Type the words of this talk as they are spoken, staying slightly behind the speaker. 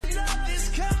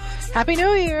Happy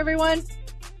New Year, everyone.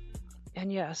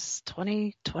 And yes,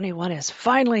 2021 is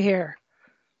finally here.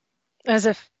 As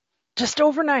if just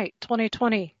overnight,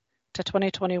 2020 to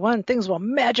 2021, things will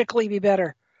magically be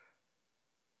better.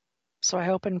 So I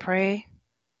hope and pray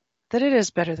that it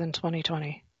is better than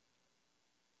 2020.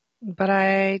 But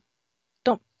I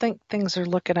don't think things are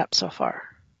looking up so far.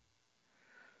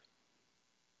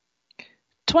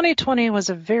 2020 was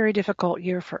a very difficult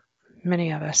year for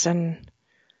many of us, and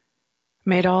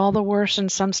made all the worse in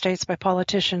some states by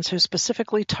politicians who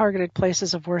specifically targeted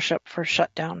places of worship for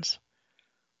shutdowns.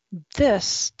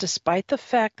 This, despite the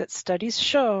fact that studies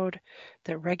showed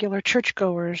that regular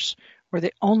churchgoers were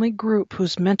the only group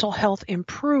whose mental health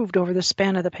improved over the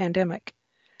span of the pandemic.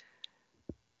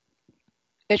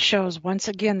 It shows once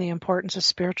again the importance of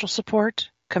spiritual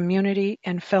support, community,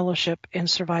 and fellowship in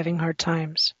surviving hard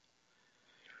times.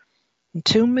 And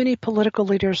too many political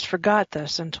leaders forgot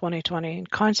this in 2020,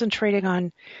 concentrating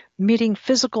on meeting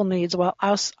physical needs while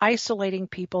isolating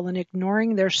people and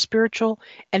ignoring their spiritual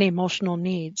and emotional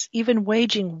needs, even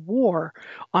waging war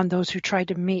on those who tried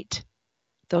to meet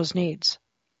those needs.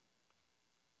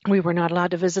 We were not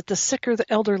allowed to visit the sick or the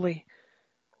elderly,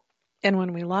 and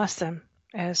when we lost them,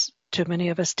 as too many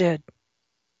of us did,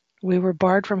 we were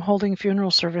barred from holding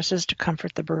funeral services to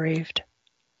comfort the bereaved.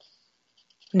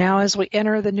 Now, as we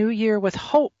enter the new year with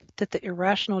hope that the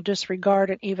irrational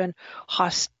disregard and even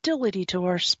hostility to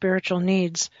our spiritual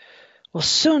needs will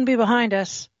soon be behind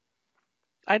us,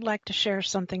 I'd like to share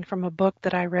something from a book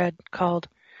that I read called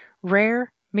Rare,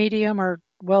 Medium, or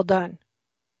Well Done,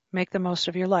 Make the Most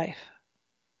of Your Life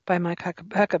by Mike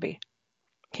Huckabee.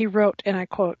 He wrote, and I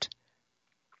quote,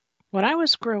 "When I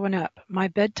was growing up, my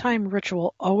bedtime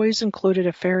ritual always included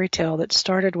a fairy tale that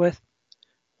started with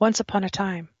once upon a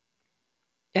time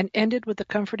and ended with the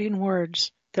comforting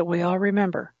words that we all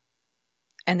remember,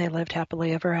 and they lived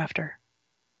happily ever after."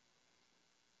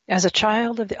 As a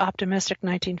child of the optimistic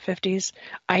 1950s,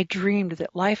 I dreamed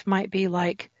that life might be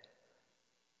like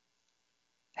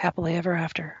happily ever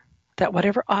after, that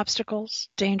whatever obstacles,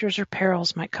 dangers, or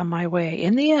perils might come my way,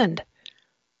 in the end,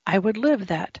 I would live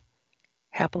that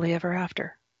happily ever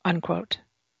after, unquote.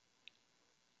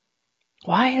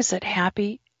 Why is it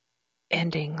happy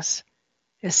endings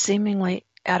is seemingly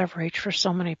out of reach for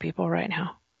so many people right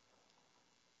now?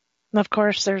 And of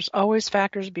course, there's always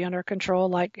factors beyond our control,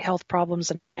 like health problems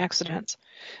and accidents.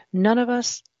 None of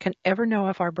us can ever know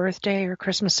if our birthday or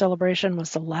Christmas celebration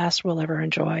was the last we'll ever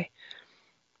enjoy.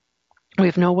 We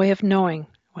have no way of knowing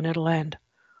when it'll end,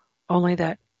 only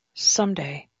that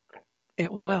someday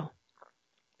it will.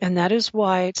 And that is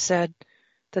why it's said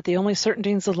that the only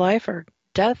certainties of life are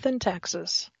death and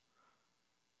taxes.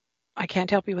 I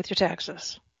can't help you with your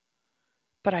taxes,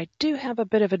 but I do have a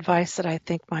bit of advice that I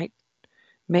think might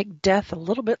make death a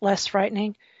little bit less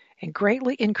frightening and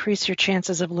greatly increase your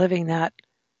chances of living that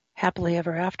happily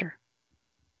ever after.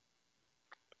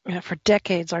 For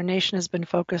decades, our nation has been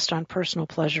focused on personal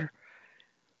pleasure.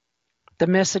 The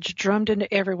message drummed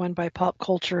into everyone by pop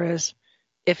culture is,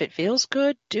 if it feels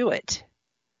good, do it.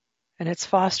 And it's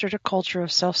fostered a culture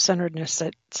of self-centeredness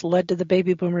that's led to the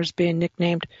baby boomers being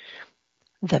nicknamed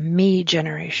the me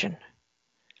generation.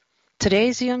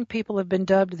 Today's young people have been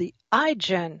dubbed the I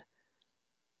gen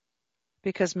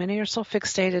because many are so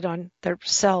fixated on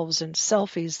themselves and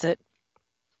selfies that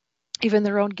even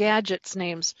their own gadgets'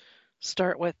 names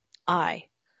start with I.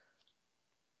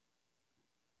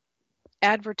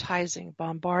 Advertising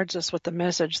bombards us with the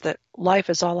message that life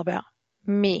is all about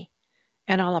me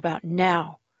and all about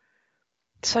now.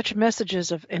 Such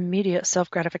messages of immediate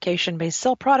self-gratification may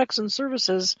sell products and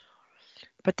services,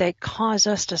 but they cause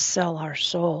us to sell our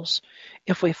souls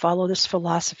if we follow this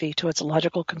philosophy to its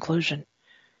logical conclusion.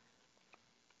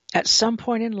 At some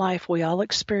point in life, we all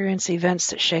experience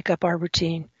events that shake up our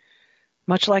routine,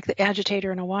 much like the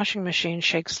agitator in a washing machine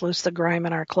shakes loose the grime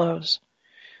in our clothes.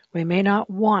 We may not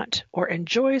want or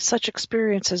enjoy such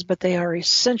experiences, but they are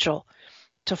essential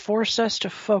to force us to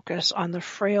focus on the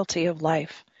frailty of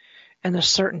life and the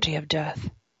certainty of death.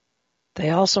 They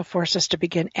also force us to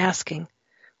begin asking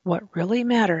what really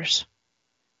matters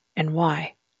and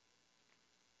why.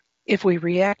 If we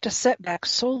react to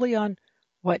setbacks solely on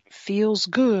what feels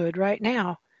good right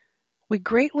now, we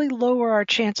greatly lower our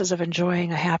chances of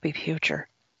enjoying a happy future.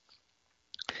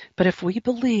 But if we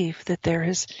believe that there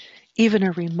is even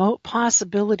a remote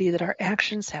possibility that our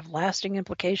actions have lasting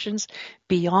implications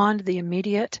beyond the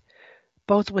immediate,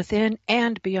 both within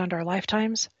and beyond our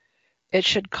lifetimes, it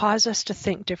should cause us to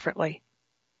think differently,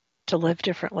 to live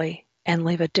differently, and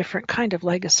leave a different kind of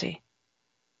legacy.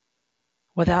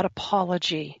 Without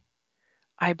apology,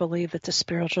 I believe that the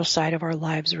spiritual side of our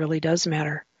lives really does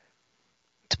matter.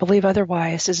 To believe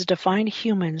otherwise is to define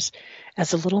humans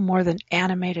as a little more than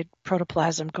animated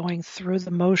protoplasm going through the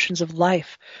motions of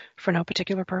life for no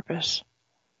particular purpose.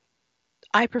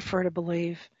 I prefer to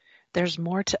believe there's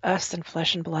more to us than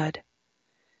flesh and blood.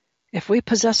 If we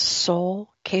possess a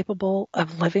soul capable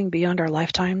of living beyond our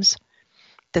lifetimes,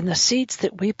 then the seeds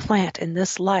that we plant in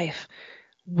this life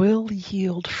will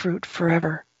yield fruit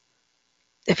forever.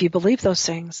 If you believe those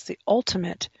things, the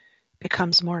ultimate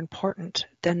becomes more important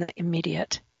than the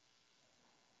immediate.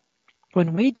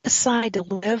 When we decide to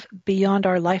live beyond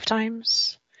our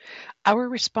lifetimes, our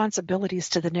responsibilities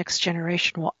to the next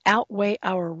generation will outweigh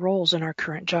our roles in our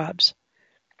current jobs.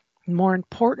 More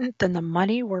important than the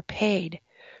money we're paid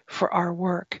for our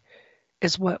work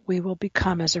is what we will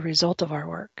become as a result of our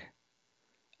work.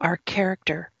 Our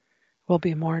character will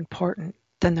be more important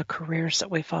than the careers that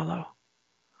we follow.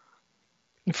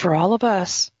 And for all of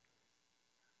us,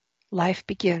 life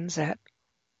begins at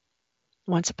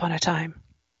once upon a time.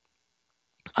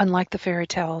 Unlike the fairy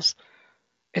tales,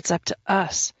 it's up to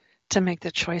us to make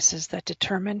the choices that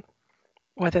determine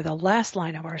whether the last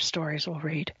line of our stories will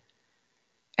read,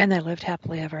 "And they lived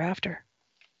happily ever after."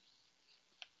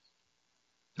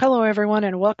 Hello, everyone,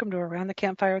 and welcome to Around the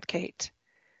Campfire with Kate.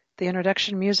 The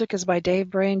introduction music is by Dave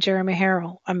Bray and Jeremy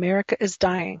Harrell. America is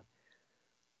dying,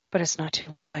 but it's not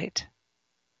too late.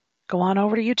 Go on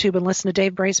over to YouTube and listen to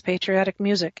Dave Bray's patriotic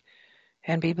music,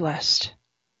 and be blessed.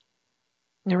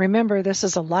 Now remember, this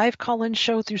is a live call-in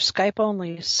show through Skype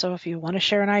only, so if you want to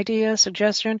share an idea,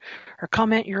 suggestion, or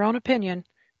comment your own opinion,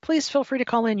 please feel free to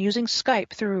call in using Skype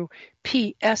through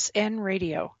PSN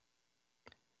Radio.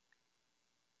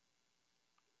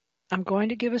 I'm going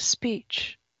to give a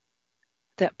speech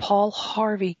that Paul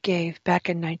Harvey gave back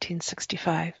in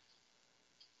 1965.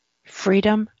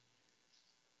 Freedom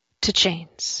to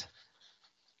chains.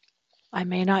 I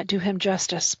may not do him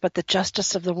justice, but the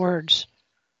justice of the words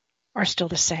are still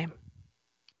the same.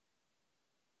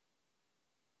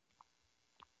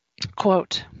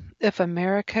 Quote, "If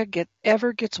America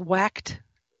ever gets whacked,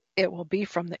 it will be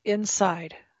from the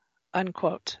inside,"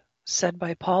 unquote, said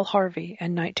by Paul Harvey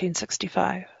in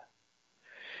 1965.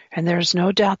 And there's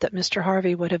no doubt that Mr.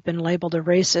 Harvey would have been labeled a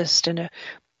racist and a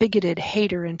bigoted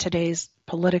hater in today's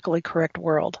politically correct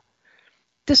world.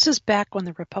 This is back when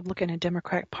the Republican and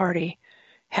Democrat Party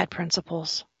had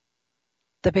principles.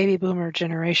 The baby boomer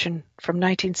generation from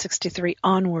 1963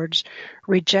 onwards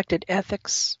rejected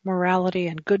ethics, morality,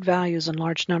 and good values in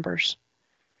large numbers.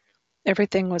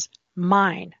 Everything was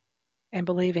mine, and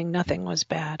believing nothing was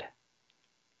bad.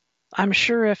 I'm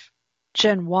sure if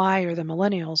Gen Y or the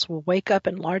millennials will wake up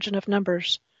in large enough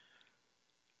numbers,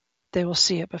 they will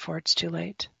see it before it's too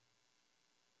late.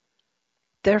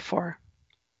 Therefore,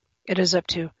 it is up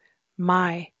to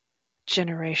my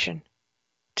generation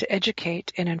to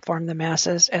educate and inform the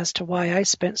masses as to why I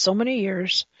spent so many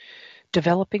years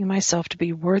developing myself to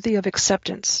be worthy of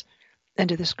acceptance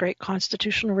into this great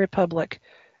constitutional republic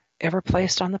ever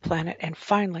placed on the planet, and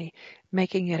finally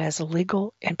making it as a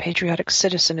legal and patriotic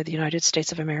citizen of the United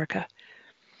States of America.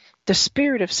 The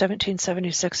spirit of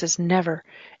 1776 has never,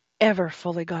 ever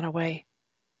fully gone away,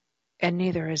 and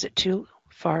neither is it too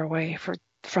far away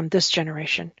from this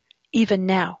generation. Even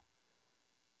now,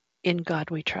 in God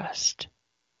we trust.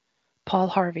 Paul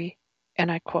Harvey,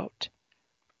 and I quote,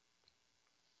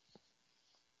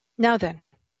 "Now then,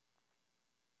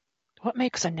 what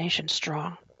makes a nation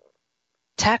strong?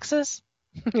 Taxes?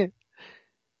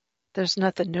 There's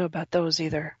nothing new about those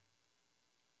either.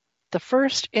 The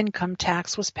first income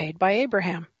tax was paid by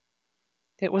Abraham.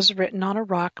 It was written on a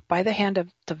rock by the hand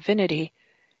of divinity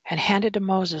and handed to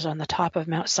Moses on the top of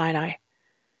Mount Sinai.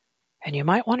 And you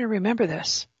might want to remember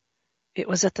this. It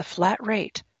was at the flat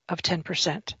rate of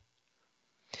 10%.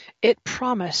 It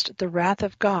promised the wrath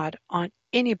of God on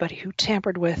anybody who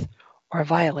tampered with or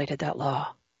violated that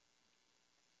law.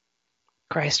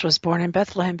 Christ was born in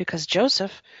Bethlehem because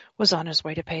Joseph was on his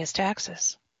way to pay his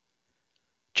taxes.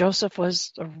 Joseph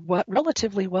was a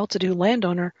relatively well-to-do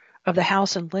landowner of the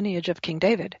house and lineage of King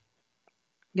David.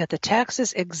 Yet the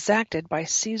taxes exacted by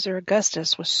Caesar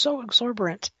Augustus was so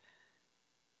exorbitant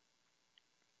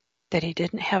that he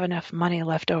didn't have enough money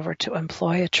left over to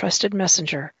employ a trusted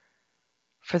messenger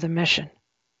for the mission.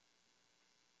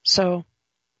 So,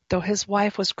 though his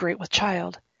wife was great with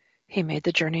child, he made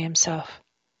the journey himself.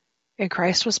 And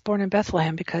Christ was born in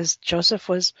Bethlehem because Joseph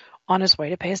was on his way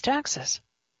to pay his taxes.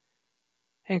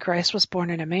 And Christ was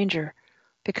born in a manger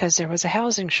because there was a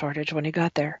housing shortage when he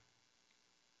got there.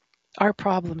 Our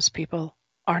problems, people,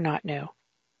 are not new.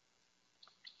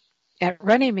 At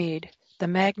Runnymede, the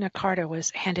Magna Carta was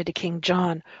handed to King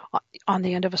John on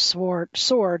the end of a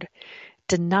sword,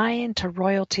 denying to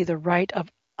royalty the right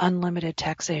of unlimited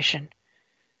taxation.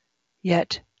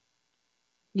 Yet,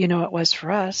 it was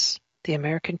for us, the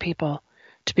American people,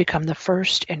 to become the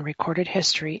first in recorded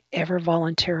history ever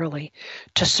voluntarily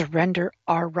to surrender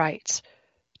our rights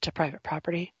to private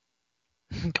property.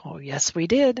 Oh, yes, we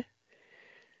did.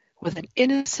 With an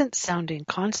innocent-sounding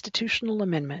constitutional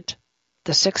amendment,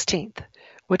 the 16th,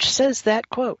 which says that,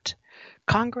 quote,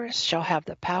 Congress shall have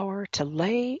the power to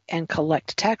lay and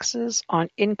collect taxes on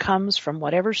incomes from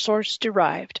whatever source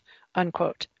derived,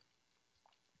 unquote.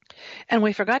 And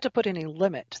we forgot to put any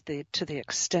limit to the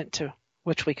extent to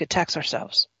which we could tax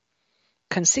ourselves.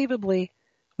 Conceivably,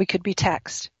 we could be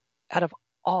taxed out of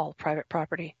all private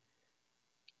property.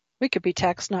 We could be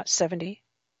taxed not 70,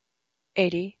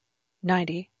 80,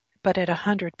 90, but at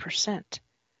 100%.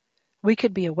 We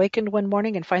could be awakened one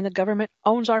morning and find the government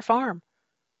owns our farm,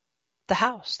 the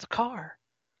house, the car,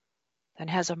 and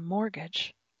has a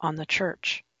mortgage on the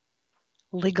church,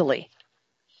 legally.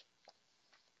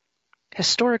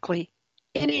 Historically,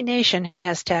 any nation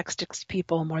has taxed its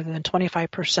people more than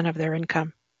 25% of their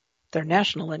income, their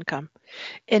national income.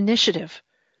 Initiative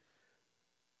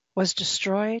was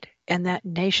destroyed, and that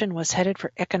nation was headed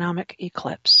for economic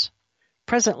eclipse.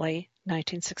 Presently,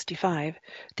 1965,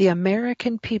 the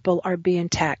American people are being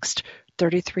taxed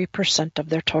 33% of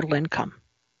their total income.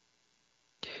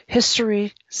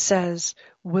 History says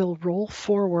we'll roll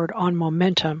forward on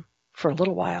momentum for a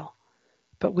little while,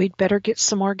 but we'd better get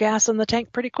some more gas in the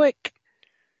tank pretty quick.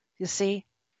 You see,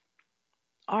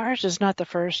 ours is not the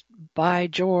first, by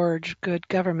George, good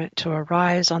government to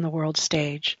arise on the world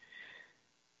stage.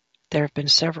 There have been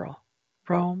several: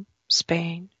 Rome,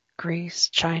 Spain, Greece,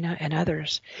 China, and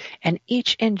others, and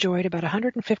each enjoyed about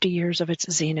 150 years of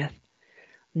its zenith.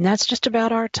 And that's just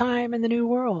about our time in the New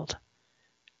World.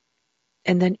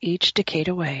 And then each decayed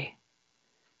away.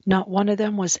 Not one of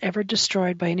them was ever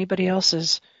destroyed by anybody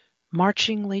else's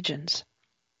marching legions.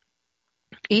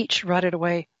 Each rotted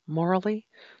away morally,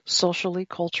 socially,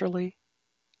 culturally,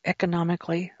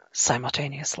 economically,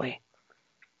 simultaneously.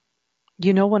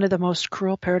 One of the most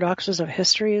cruel paradoxes of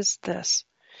history is this.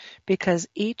 Because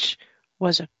each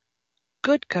was a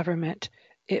good government,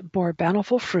 it bore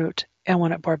bountiful fruit, and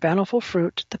when it bore bountiful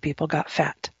fruit, the people got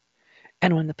fat.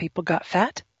 And when the people got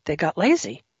fat, they got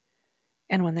lazy.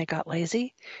 And when they got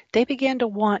lazy, they began to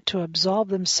want to absolve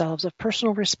themselves of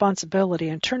personal responsibility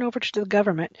and turn over to the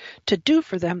government to do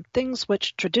for them things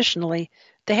which traditionally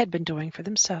they had been doing for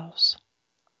themselves.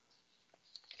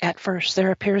 At first,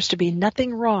 there appears to be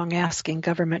nothing wrong asking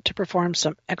government to perform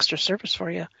some extra service for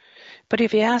you. But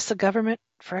if you ask the government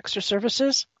for extra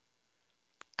services,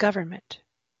 government,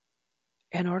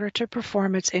 in order to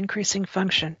perform its increasing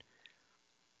function,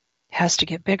 has to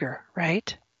get bigger,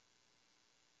 right?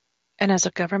 And as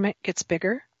a government gets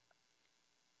bigger,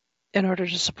 in order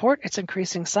to support its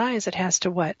increasing size, it has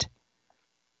to what?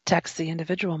 Tax the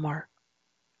individual more.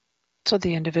 So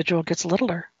the individual gets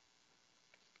littler.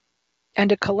 And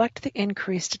to collect the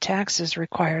increased taxes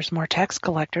requires more tax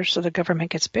collectors, so the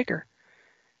government gets bigger.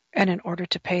 And in order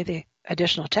to pay the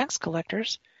additional tax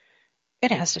collectors,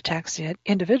 it has to tax the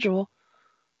individual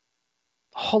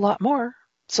a whole lot more.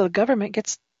 So the government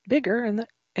gets bigger and the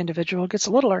individual gets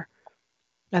littler.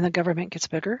 And the government gets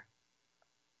bigger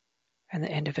and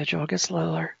the individual gets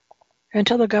littler.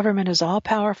 Until the government is all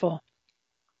powerful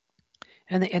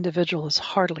and the individual is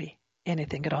hardly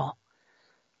anything at all.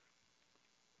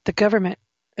 The government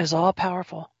is all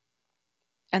powerful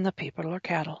and the people are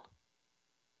cattle.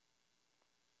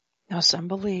 Now some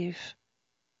believe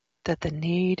that the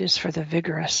need is for the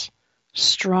vigorous,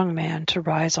 strong man to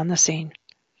rise on the scene,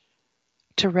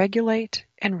 to regulate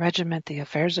and regiment the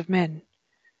affairs of men.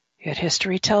 Yet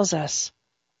history tells us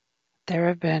there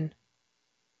have been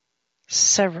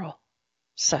several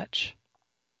such.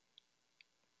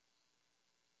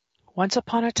 Once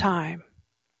upon a time,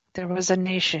 there was a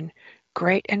nation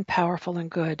great and powerful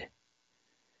and good.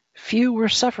 Few were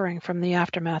suffering from the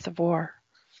aftermath of war,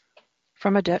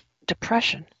 from a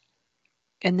depression.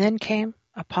 And then came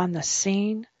upon the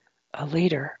scene a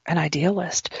leader, an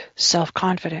idealist,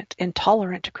 self-confident,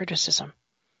 intolerant to criticism.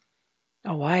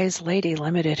 A wise lady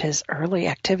limited his early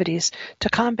activities to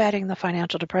combating the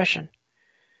financial depression.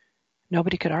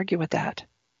 Nobody could argue with that.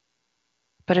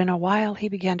 But in a while he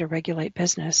began to regulate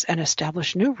business and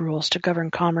establish new rules to govern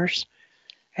commerce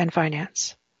and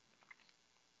finance.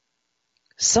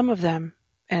 Some of them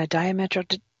in a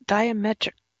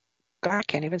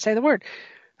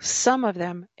some of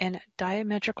them in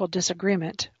diametrical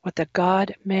disagreement with the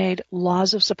God-made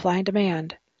laws of supply and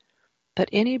demand. But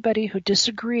anybody who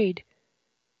disagreed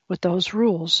with those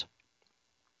rules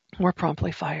were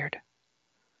promptly fired.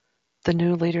 The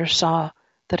new leader saw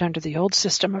that under the old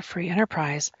system of free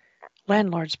enterprise,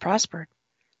 landlords prospered,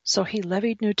 so he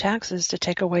levied new taxes to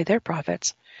take away their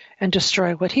profits and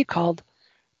destroy what he called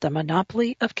the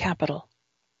monopoly of capital.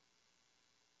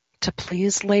 To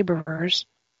please laborers,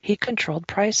 he controlled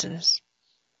prices.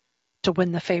 To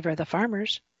win the favor of the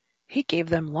farmers, he gave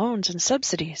them loans and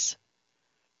subsidies.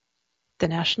 The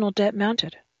national debt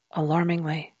mounted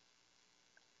alarmingly.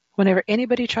 Whenever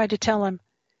anybody tried to tell him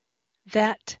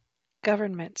that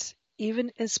governments,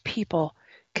 even as people,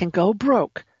 can go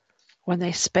broke when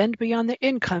they spend beyond their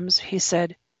incomes, he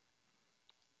said,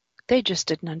 they just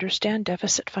didn't understand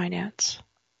deficit finance.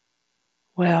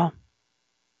 Well,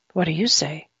 what do you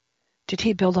say? Did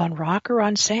he build on rock or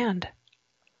on sand?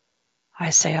 I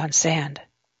say on sand.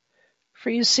 For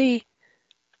you see,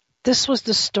 this was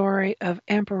the story of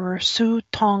Emperor Su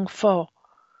Tongfo,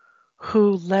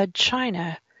 who led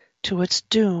China to its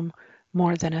doom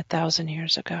more than 1,000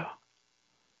 years ago.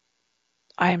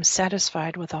 I am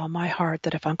satisfied with all my heart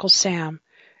that if Uncle Sam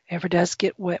ever does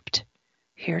get whipped,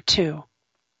 here too,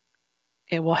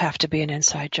 it will have to be an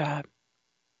inside job.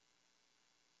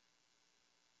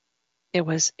 It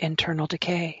was internal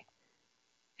decay.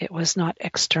 It was not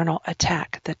external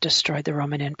attack that destroyed the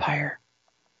Roman Empire.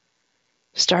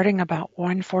 Starting about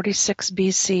 146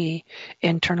 BC,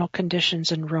 internal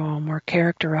conditions in Rome were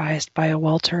characterized by a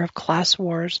welter of class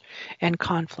wars and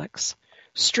conflicts,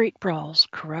 street brawls,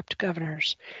 corrupt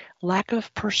governors, lack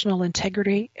of personal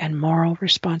integrity and moral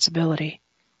responsibility.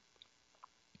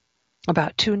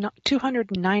 About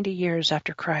 290 years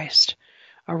after Christ,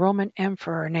 a Roman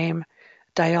emperor named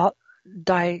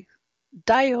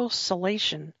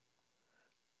Diocletian,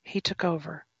 he took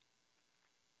over.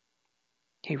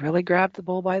 He really grabbed the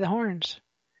bull by the horns.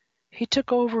 He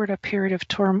took over at a period of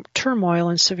turmoil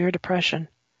and severe depression.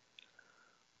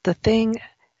 The thing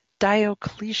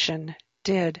Diocletian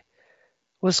did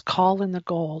was call in the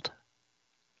gold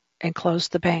and close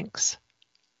the banks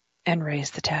and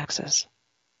raise the taxes.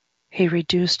 He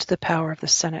reduced the power of the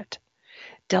Senate,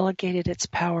 delegated its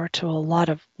power to a lot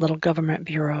of little government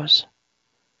bureaus.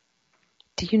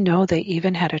 Do you know they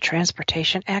even had a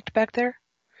Transportation Act back there?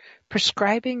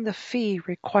 Prescribing the fee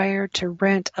required to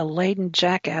rent a laden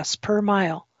jackass per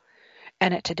mile,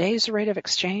 and at today's rate of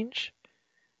exchange,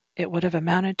 it would have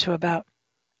amounted to about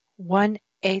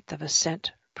 1/8 of a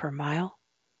cent per mile,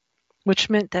 which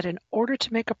meant that in order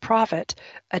to make a profit,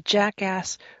 a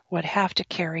jackass would have to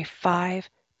carry 5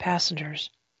 passengers.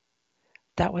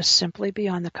 That was simply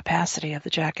beyond the capacity of the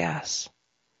jackass.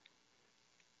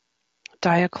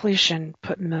 Diocletian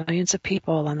put millions of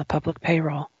people on the public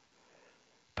payroll.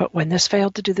 But when this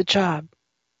failed to do the job,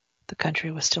 the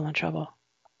country was still in trouble.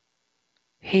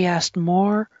 He asked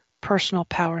more personal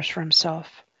powers for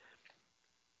himself.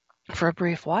 For a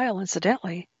brief while,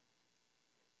 incidentally,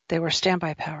 they were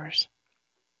standby powers.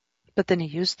 But then he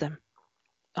used them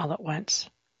all at once.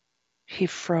 He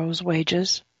froze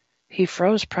wages. He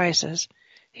froze prices.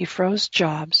 He froze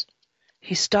jobs.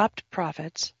 He stopped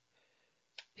profits.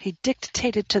 He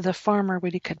dictated to the farmer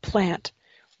what he could plant,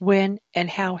 when and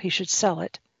how he should sell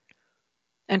it,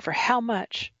 and for how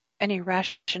much, and he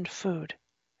rationed food.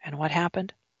 And what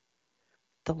happened?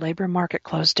 The labor market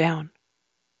closed down.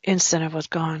 Incentive was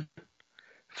gone.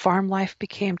 Farm life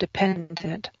became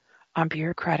dependent on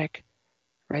bureaucratic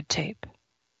red tape.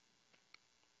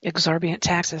 Exorbitant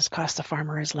taxes cost the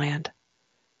farmer his land.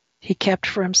 He kept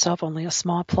for himself only a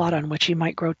small plot on which he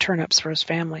might grow turnips for his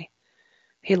family.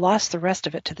 He lost the rest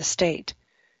of it to the state,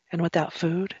 and without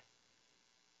food,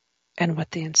 and with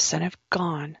the incentive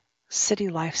gone, city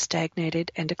life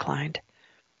stagnated and declined.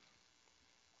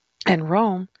 And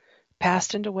Rome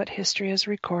passed into what history has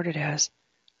recorded as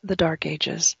the Dark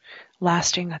Ages,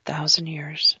 lasting 1,000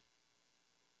 years.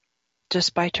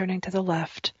 Just by turning to the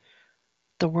left,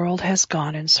 the world has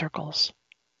gone in circles.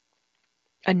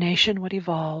 A nation would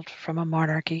evolve from a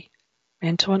monarchy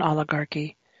into an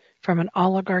oligarchy, from an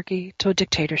oligarchy to a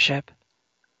dictatorship,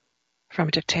 from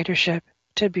a dictatorship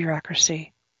to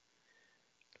bureaucracy,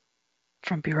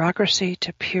 from bureaucracy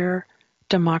to pure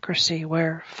democracy,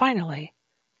 where, finally,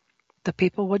 the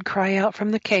people would cry out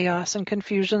from the chaos and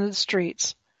confusion of the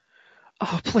streets,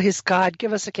 "Oh, please, God,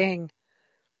 give us a king."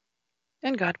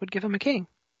 And God would give them a king.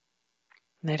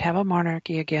 And they'd have a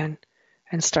monarchy again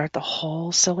and start the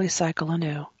whole silly cycle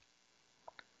anew.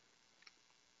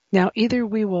 Now, either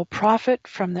we will profit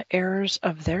from the errors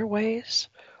of their ways,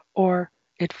 or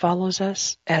it follows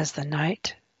us as the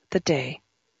night, the day.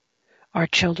 Our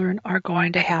children are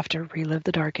going to have to relive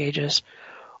the Dark Ages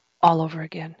all over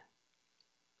again.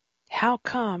 How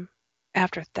come,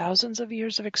 after thousands of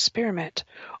years of experiment,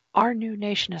 our new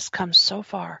nation has come so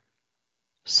far,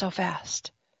 so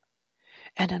fast?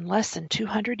 And in less than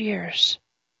 200 years,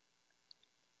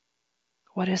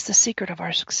 what is the secret of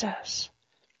our success?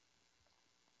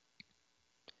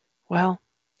 Well,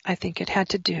 I think it had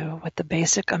to do with the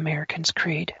basic American's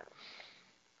creed.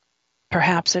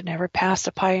 Perhaps it never passed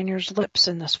a pioneer's lips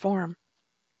in this form.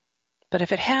 But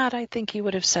if it had, I think he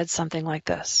would have said something like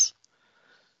this.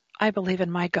 I believe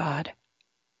in my God,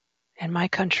 in my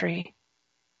country,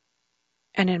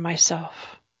 and in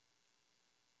myself.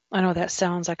 I know that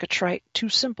sounds like a trite, too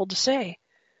simple to say,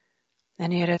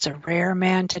 and yet it's a rare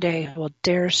man today who will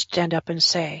dare stand up and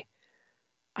say,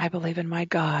 I believe in my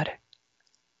God,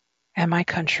 and my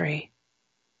country,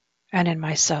 and in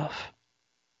myself,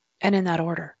 and in that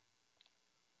order.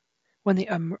 When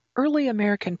the early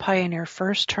American pioneer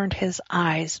first turned his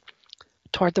eyes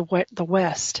toward the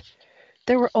west,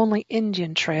 there were only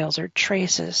Indian trails or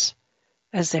traces,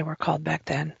 as they were called back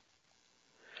then.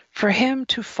 For him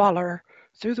to follow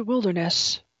through the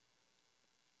wilderness.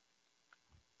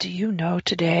 Do you know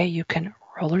today you can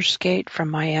roller skate from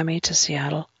Miami to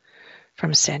Seattle,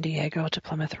 from San Diego to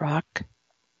Plymouth Rock?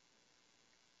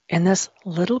 In this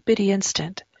little bitty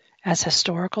instant, as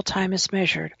historical time is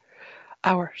measured,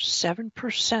 our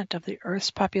 7% of the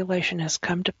Earth's population has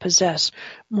come to possess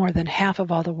more than half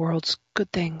of all the world's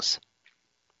good things.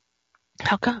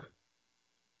 How come?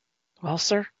 Well,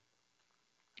 sir,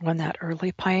 when that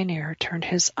early pioneer turned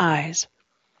his eyes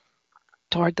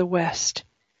toward the west,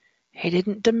 he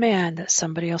didn't demand that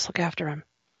somebody else look after him.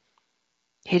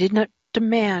 He did not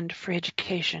demand free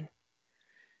education.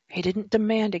 He didn't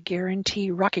demand a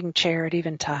guarantee rocking chair at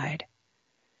eventide.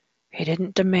 He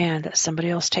didn't demand that somebody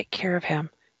else take care of him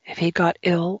if he got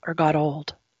ill or got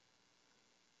old.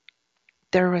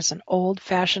 There was an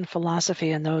old-fashioned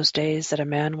philosophy in those days that a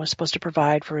man was supposed to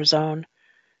provide for his own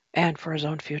and for his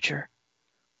own future.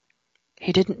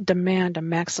 He didn't demand a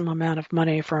maximum amount of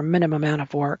money for a minimum amount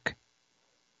of work.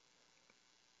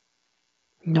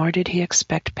 Nor did he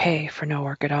expect pay for no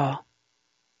work at all.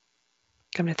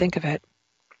 Come to think of it,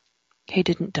 he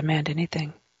didn't demand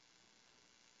anything.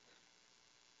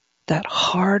 That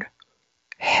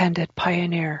hard-handed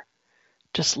pioneer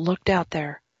just looked out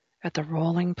there at the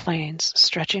rolling plains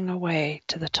stretching away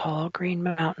to the tall green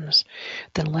mountains,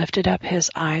 then lifted up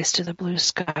his eyes to the blue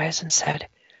skies and said,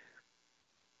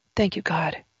 Thank you,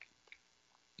 God.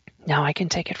 Now I can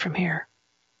take it from here.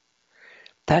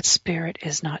 That spirit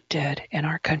is not dead in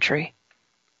our country.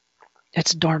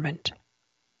 It's dormant.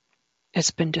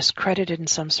 It's been discredited in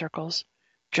some circles,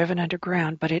 driven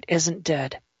underground, but it isn't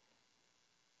dead.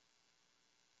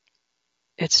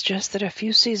 It's just that a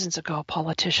few seasons ago,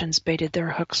 politicians baited their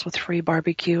hooks with free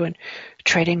barbecue and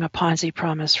trading a Ponzi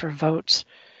promise for votes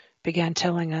began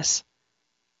telling us,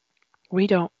 we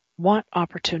don't want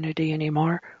opportunity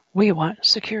anymore, we want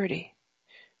security.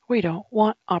 We don't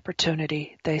want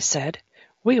opportunity, they said.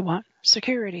 We want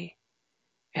security.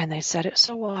 And they said it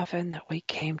so often that we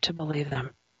came to believe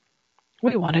them.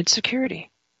 We wanted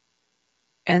security.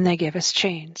 And they gave us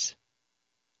chains.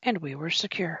 And we were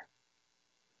secure.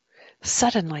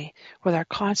 Suddenly, with our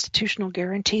constitutional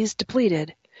guarantees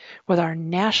depleted, with our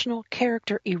national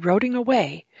character eroding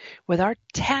away, with our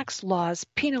tax laws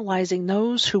penalizing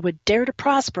those who would dare to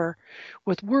prosper,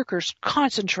 with workers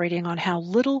concentrating on how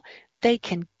little they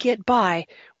can get by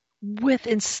with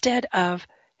instead of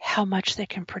how much they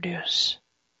can produce.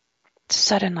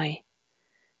 Suddenly,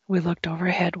 we looked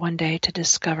overhead one day to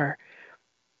discover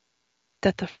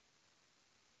that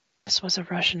this was a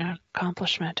Russian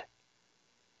accomplishment,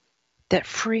 that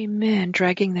free men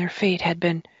dragging their feet had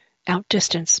been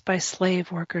outdistanced by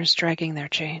slave workers dragging their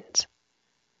chains.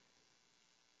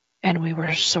 And we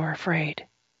were so afraid.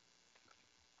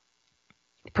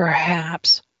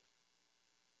 Perhaps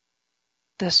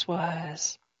this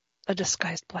was a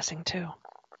disguised blessing too.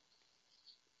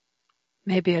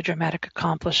 Maybe a dramatic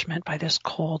accomplishment by this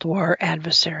Cold War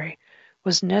adversary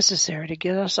was necessary to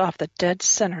get us off the dead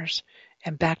centers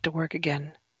and back to work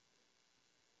again.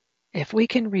 If we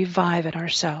can revive in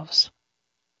ourselves,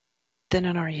 then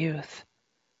in our youth,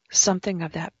 something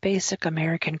of that basic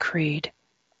American creed,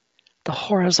 the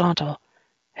horizontal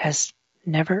has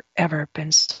never ever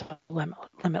been so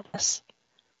limitless.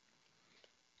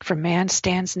 For man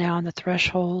stands now on the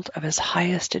threshold of his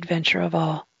highest adventure of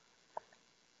all,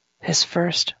 his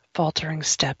first faltering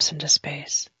steps into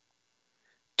space.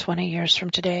 20 years from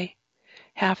today,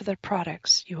 half of the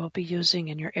products you will be using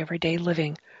in your everyday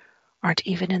living aren't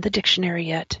even in the dictionary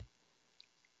yet.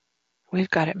 We've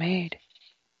got it made.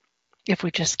 If we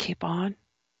just keep on,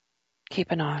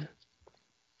 keeping on.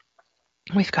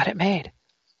 We've got it made.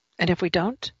 And if we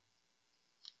don't,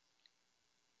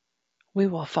 we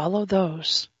will follow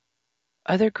those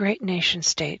other great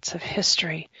nation-states of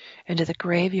history into the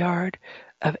graveyard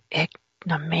of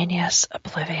ignominious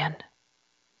oblivion.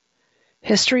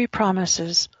 History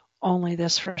promises only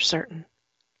this for certain.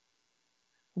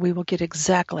 We will get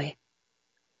exactly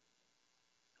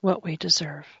what we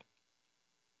deserve.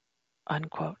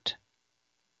 Unquote.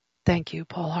 Thank you,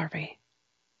 Paul Harvey.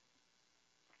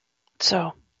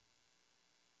 So,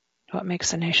 what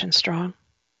makes a nation strong?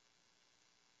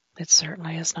 It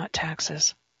certainly is not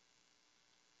taxes.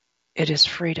 It is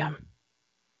freedom.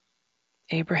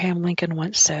 Abraham Lincoln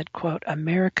once said, quote,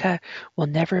 "America will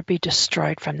never be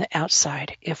destroyed from the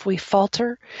outside. If we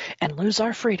falter and lose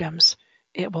our freedoms,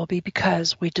 it will be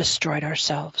because we destroyed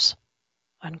ourselves."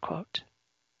 Unquote.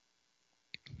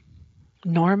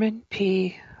 Norman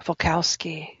P.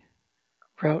 Volkowski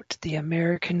wrote the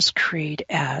American's Creed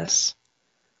as,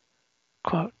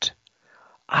 quote,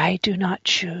 "I do not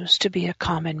choose to be a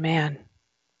common man.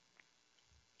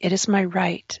 It is my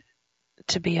right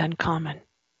to be uncommon.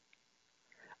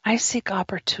 I seek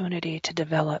opportunity to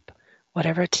develop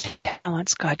whatever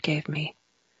talents God gave me,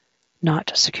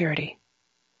 not security.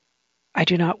 I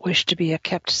do not wish to be a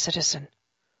kept citizen,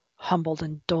 humbled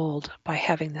and doled by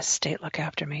having the state look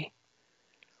after me.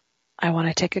 I want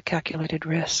to take a calculated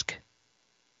risk,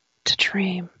 to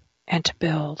dream and to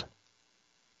build,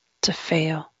 to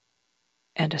fail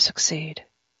and to succeed.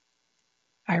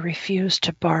 I refuse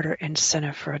to barter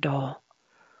incentive for a dole.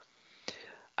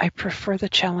 I prefer the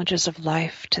challenges of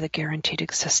life to the guaranteed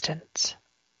existence,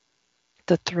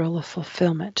 the thrill of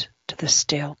fulfillment to the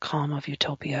stale calm of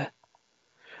utopia.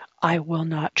 I will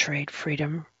not trade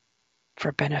freedom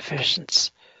for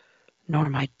beneficence, nor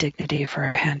my dignity for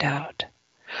a handout.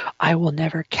 I will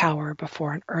never cower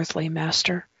before an earthly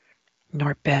master,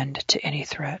 nor bend to any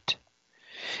threat.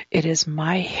 It is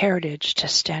my heritage to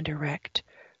stand erect,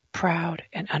 proud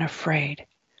and unafraid,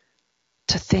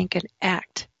 to think and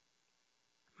act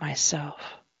myself,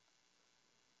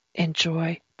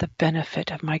 enjoy the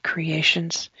benefit of my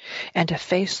creations, and to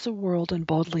face the world and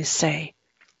boldly say,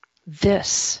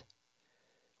 this,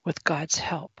 with God's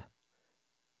help,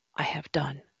 I have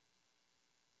done."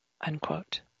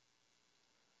 Unquote.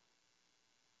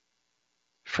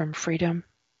 From freedom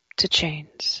to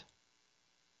chains,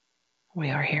 we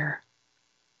are here.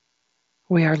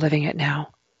 We are living it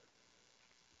now.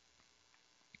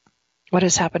 What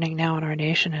is happening now in our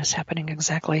nation is happening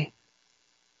exactly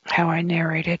how I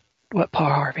narrated what Paul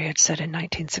Harvey had said in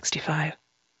 1965.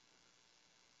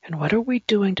 And what are we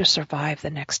doing to survive the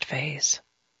next phase?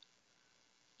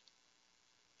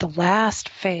 The last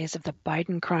phase of the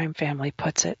Biden crime family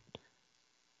puts it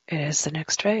is the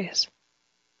next phase.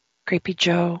 Creepy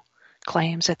Joe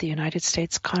claims that the United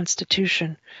States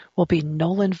Constitution will be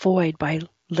null and void by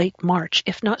late March,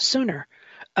 if not sooner,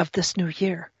 of this new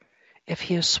year, if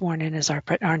he is sworn in as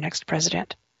our next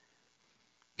president.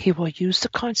 He will use the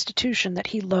Constitution that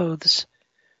he loathes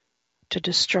to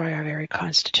destroy our very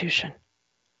Constitution,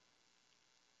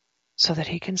 so that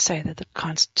he can say that the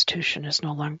Constitution is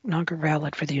no longer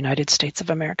valid for the United States of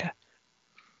America.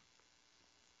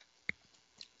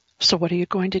 So what are you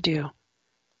going to do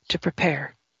to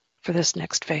prepare for this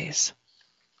next phase?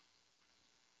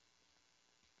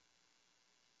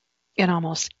 In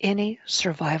almost any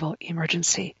survival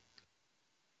emergency,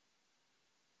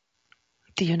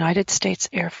 the United States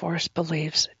Air Force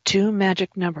believes 2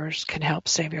 magic numbers can help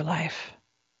save your life.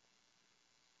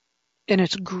 In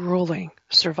its grueling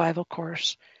survival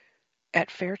course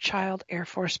at Fairchild Air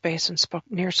Force Base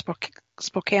near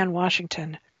Spokane,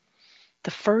 Washington,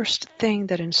 the first thing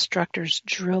that instructors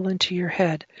drill into your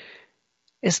head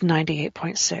is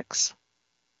 98.6.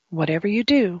 Whatever you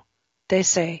do, they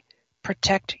say,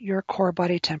 protect your core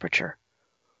body temperature.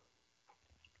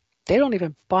 They don't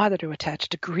even bother to attach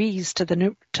degrees to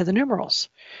the numerals.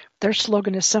 Their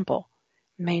slogan is simple: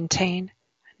 maintain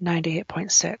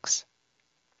 98.6.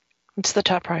 It's the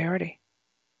top priority.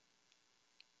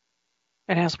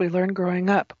 And as we learned growing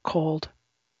up, cold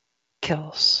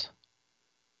kills.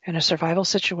 In a survival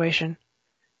situation,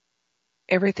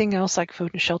 everything else like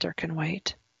food and shelter can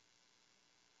wait.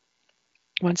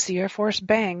 Once the Air Force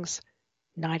bangs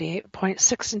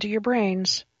 98.6 into your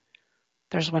brains,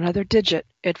 there's one other digit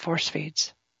it force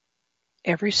feeds.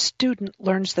 Every student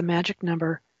learns the magic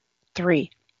number 3.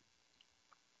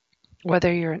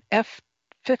 Whether you're an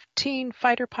F-15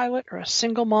 fighter pilot or a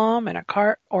single mom in a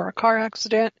car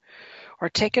accident or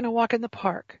taking a walk in the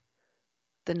park,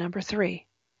 the number 3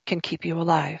 can keep you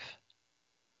alive.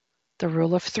 The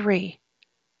rule of 3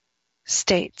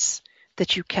 states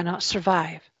that you cannot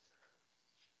survive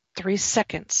 3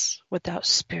 seconds without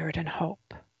spirit and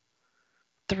hope,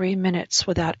 3 minutes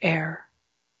without air,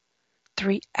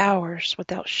 3 hours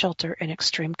without shelter in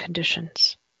extreme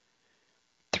conditions,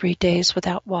 3 days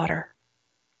without water,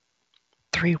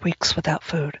 3 weeks without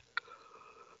food,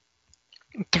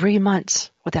 3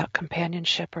 months without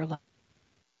companionship or love.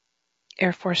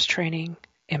 Air Force training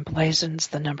emblazons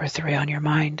the number 3 on your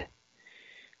mind.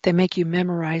 They make you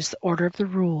memorize the order of the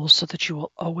rules so that you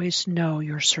will always know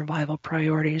your survival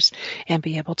priorities and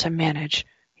be able to manage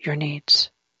your needs.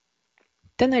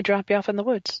 Then they drop you off in the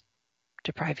woods,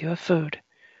 deprive you of food,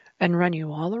 and run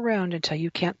you all around until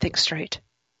you can't think straight.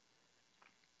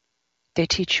 They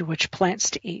teach you which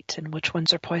plants to eat and which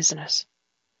ones are poisonous.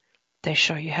 They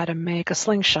show you how to make a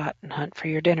slingshot and hunt for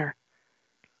your dinner.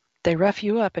 They rough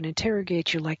you up and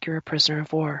interrogate you like you're a prisoner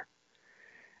of war.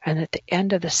 And at the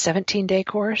end of the 17-day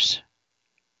course,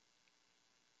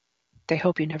 they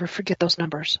hope you never forget those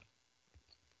numbers.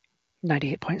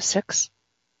 98.6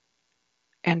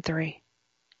 and 3.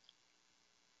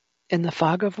 In the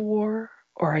fog of war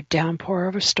or a downpour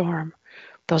of a storm,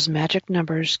 those magic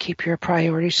numbers keep your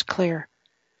priorities clear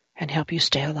and help you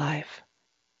stay alive.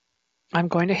 I'm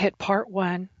going to hit part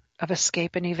 1 of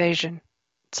Escape and Evasion,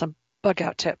 some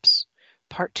bug-out tips.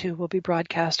 Part 2 will be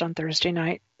broadcast on Thursday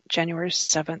night, January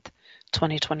 7th,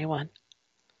 2021.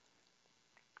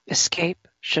 Escape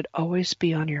should always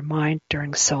be on your mind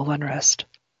during soul unrest.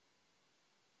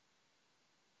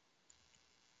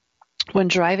 When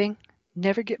driving,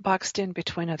 never get boxed in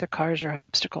between other cars or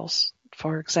obstacles.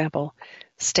 For example,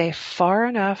 stay far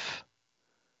enough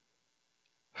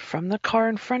from the car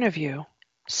in front of you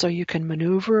so you can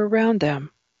maneuver around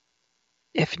them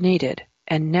if needed,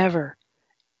 and never,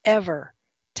 ever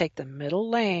take the middle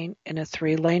lane in a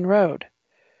 3-lane road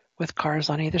with cars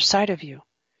on either side of you.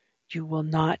 You will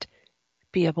not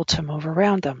be able to move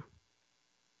around them.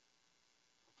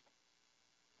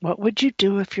 What would you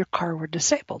do if your car were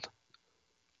disabled?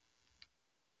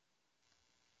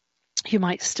 You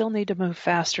might still need to move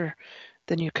faster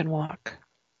than you can walk.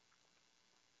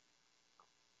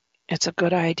 It's a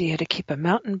good idea to keep a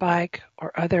mountain bike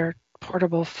or other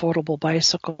portable, foldable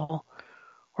bicycle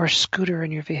or scooter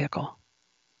in your vehicle.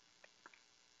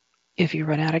 If you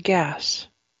run out of gas,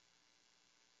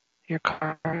 your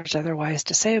car is otherwise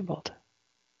disabled,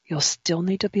 you'll still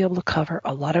need to be able to cover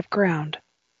a lot of ground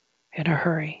in a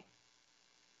hurry.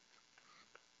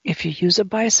 If you use a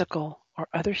bicycle or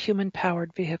other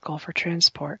human-powered vehicle for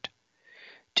transport,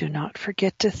 do not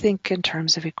forget to think in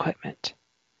terms of equipment.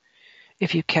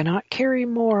 If you cannot carry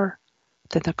more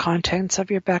than the contents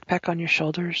of your backpack on your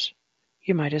shoulders,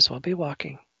 you might as well be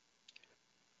walking.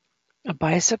 A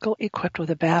bicycle equipped with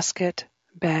a basket,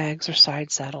 bags, or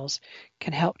side saddles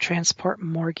can help transport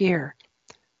more gear,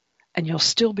 and you'll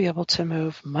still be able to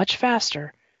move much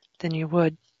faster than you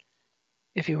would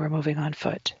if you were moving on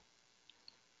foot.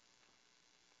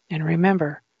 And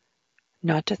remember,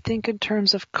 not to think in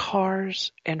terms of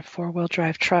cars and 4-wheel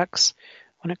drive trucks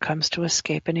when it comes to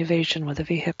escape and evasion with a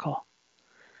vehicle.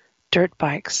 Dirt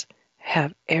bikes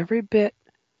have every bit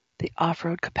the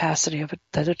off-road capacity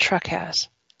that a truck has,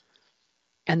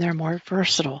 and they're more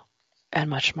versatile and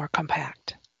much more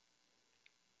compact.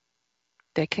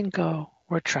 They can go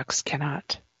where trucks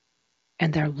cannot,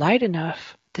 and they're light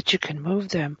enough that you can move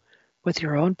them with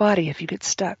your own body if you get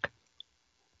stuck.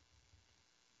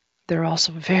 They're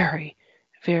also very,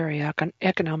 very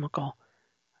economical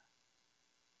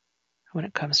when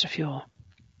it comes to fuel.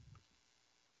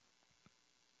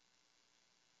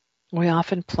 We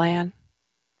often plan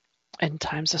in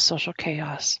times of social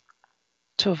chaos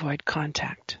to avoid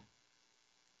contact.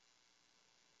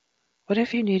 What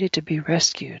if you needed to be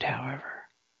rescued, however?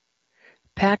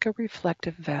 Pack a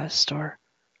reflective vest or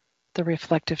the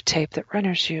reflective tape that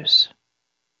runners use.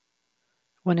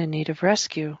 When in need of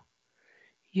rescue,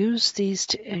 use these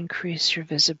to increase your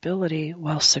visibility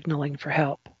while signaling for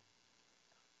help.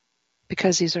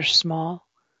 Because these are small,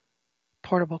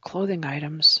 portable clothing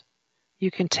items, you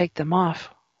can take them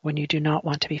off when you do not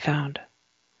want to be found.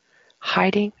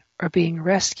 Hiding or being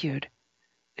rescued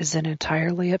is then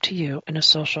entirely up to you in a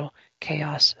social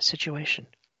chaos situation.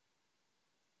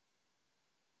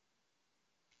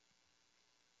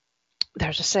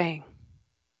 There's a saying,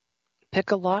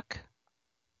 pick a lock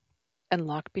and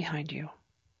lock behind you.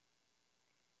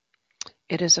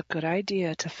 It is a good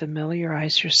idea to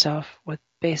familiarize yourself with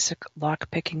basic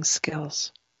lock-picking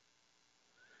skills.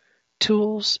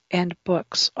 Tools and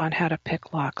books on how to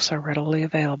pick locks are readily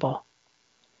available.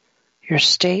 Your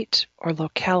state or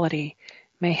locality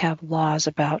may have laws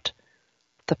about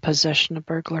the possession of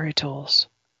burglary tools,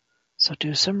 so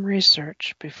do some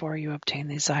research before you obtain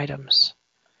these items.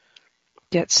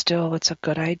 Yet still, it's a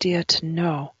good idea to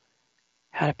know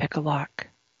how to pick a lock.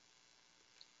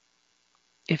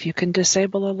 If you can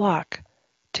disable a lock,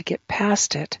 to get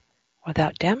past it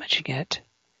without damaging it,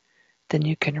 then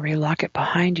you can relock it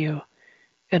behind you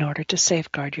in order to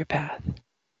safeguard your path.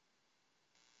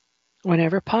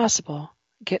 Whenever possible,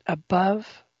 get above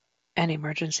an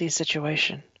emergency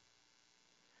situation.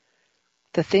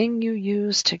 The thing you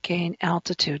use to gain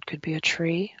altitude could be a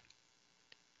tree,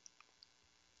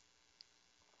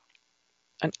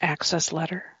 an access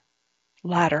ladder,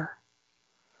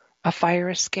 a fire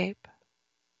escape,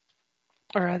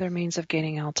 or other means of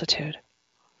gaining altitude.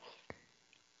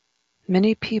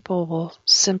 Many people will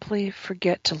simply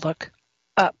forget to look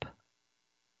up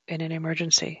in an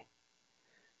emergency,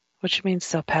 which means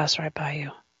they'll pass right by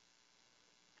you.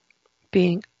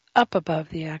 Being up above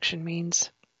the action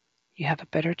means you have a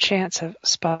better chance of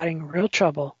spotting real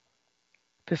trouble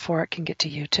before it can get to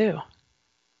you too.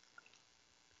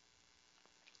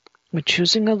 When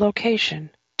choosing a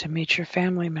location to meet your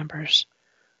family members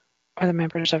or the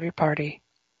members of your party,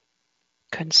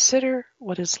 consider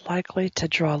what is likely to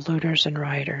draw looters and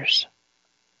rioters.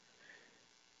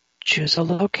 Choose a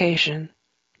location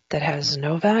that has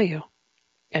no value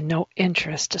and no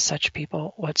interest to such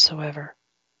people whatsoever.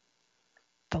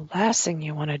 The last thing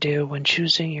you want to do when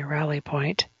choosing your rally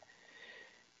point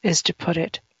is to put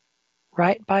it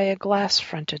right by a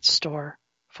glass-fronted store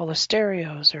full of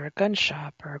stereos or a gun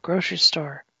shop or a grocery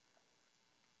store.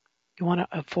 You want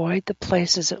to avoid the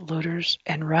places that looters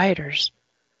and rioters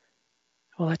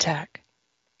will attack.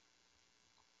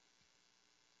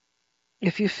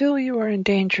 If you feel you are in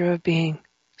danger of being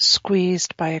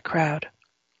squeezed by a crowd,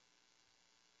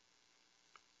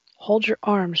 hold your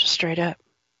arms straight up.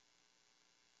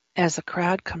 As the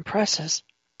crowd compresses,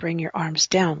 bring your arms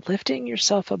down, lifting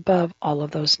yourself above all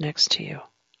of those next to you.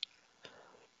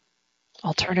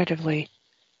 Alternatively,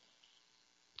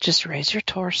 just raise your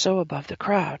torso above the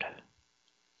crowd.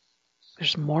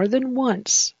 There's more than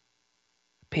once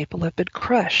people have been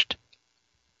crushed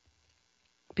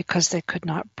because they could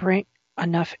not bring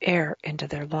enough air into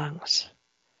their lungs.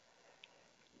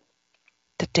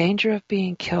 The danger of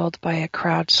being killed by a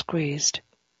crowd squeezed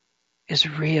is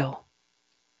real,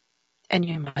 and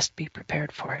you must be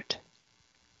prepared for it.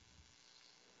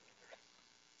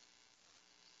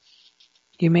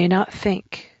 You may not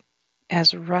think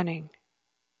as running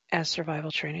as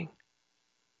survival training,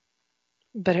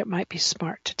 but it might be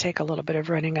smart to take a little bit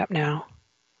of running up now.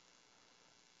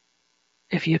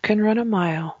 If you can run a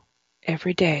mile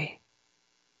every day,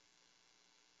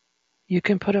 you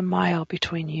can put a mile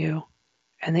between you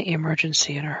and the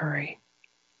emergency in a hurry.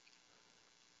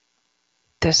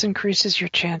 This increases your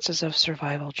chances of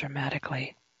survival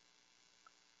dramatically.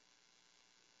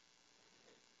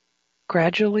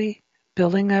 Gradually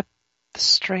building up the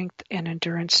strength and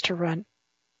endurance to run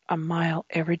a mile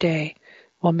every day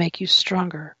will make you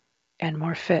stronger and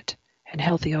more fit and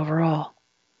healthy overall,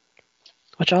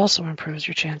 which also improves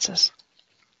your chances.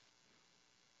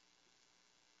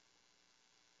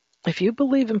 If you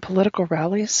believe in political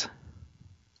rallies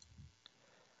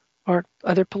or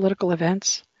other political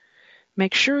events,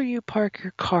 make sure you park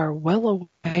your car well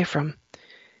away from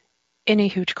any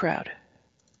huge crowd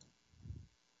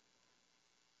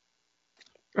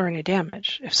or any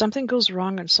damage. If something goes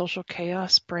wrong and social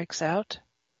chaos breaks out,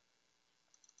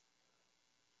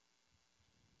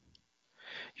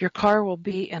 your car will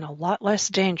be in a lot less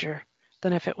danger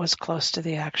than if it was close to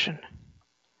the action.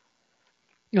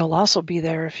 You'll also be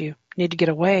there if you need to get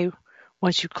away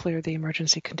once you clear the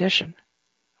emergency condition,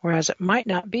 whereas it might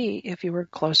not be if you were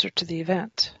closer to the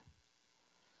event.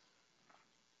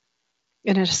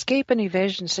 In an escape and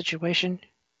evasion situation,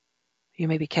 you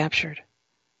may be captured.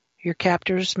 Your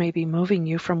captors may be moving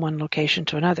you from one location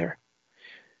to another.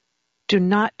 Do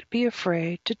not be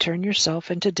afraid to turn yourself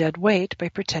into dead weight by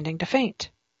pretending to faint.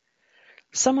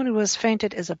 Someone who has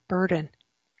fainted is a burden,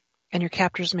 and your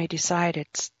captors may decide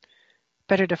it's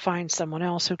better to find someone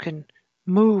else who can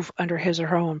move under his or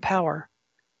her own power.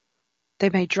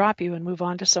 They may drop you and move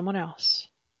on to someone else.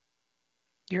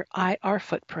 Your IR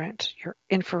footprint, your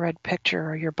infrared picture,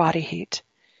 or your body heat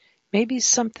may be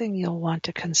something you'll want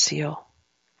to conceal.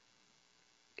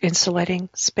 Insulating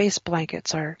space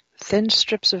blankets are thin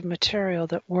strips of material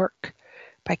that work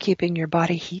by keeping your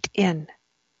body heat in.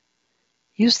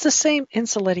 Use the same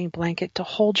insulating blanket to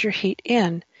hold your heat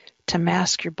in to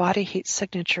mask your body heat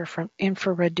signature from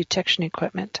infrared detection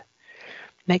equipment.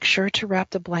 Make sure to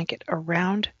wrap the blanket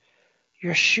around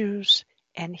your shoes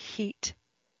and heat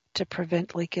to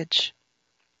prevent leakage.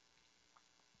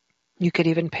 You could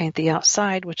even paint the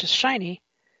outside, which is shiny,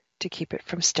 to keep it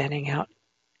from standing out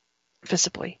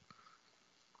visibly.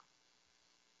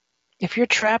 If you're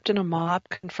trapped in a mob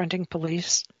confronting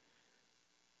police,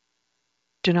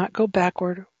 do not go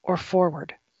backward or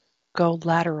forward. Go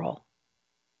lateral.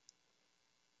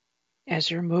 As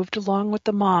you're moved along with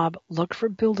the mob, look for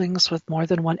buildings with more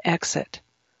than one exit.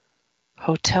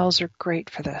 Hotels are great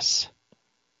for this.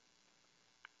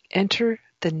 Enter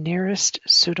the nearest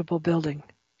suitable building.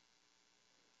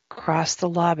 Cross the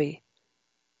lobby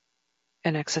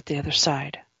and exit the other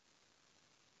side.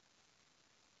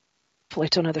 Flee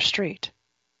to another street.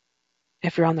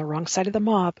 If you're on the wrong side of the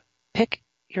mob, pick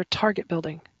your target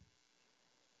building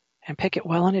and pick it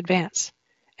well in advance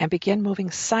and begin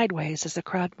moving sideways as the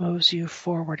crowd moves you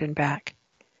forward and back.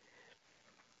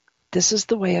 This is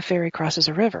the way a ferry crosses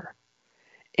a river.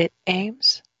 It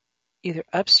aims either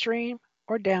upstream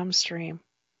or downstream,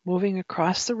 moving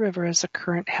across the river as the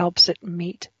current helps it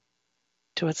meet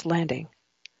to its landing.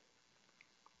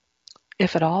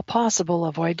 If at all possible,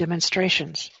 avoid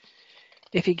demonstrations.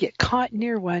 If you get caught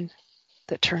near one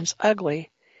that turns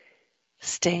ugly,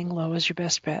 staying low is your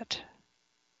best bet.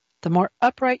 The more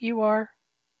upright you are,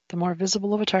 the more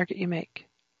visible of a target you make.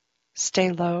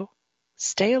 Stay low,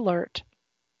 stay alert,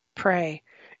 pray,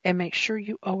 and make sure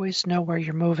you always know where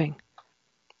you're moving.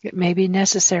 It may be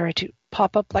necessary to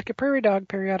pop up like a prairie dog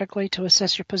periodically to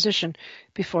assess your position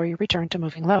before you return to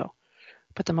moving low.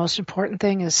 But the most important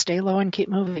thing is stay low and keep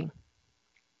moving.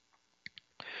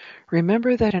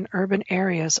 Remember that in urban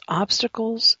areas,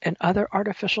 obstacles and other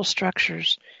artificial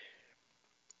structures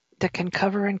that can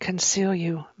cover and conceal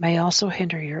you may also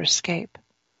hinder your escape.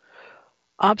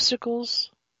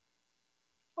 Obstacles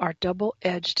are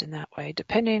double-edged in that way,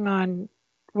 depending on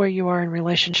where you are in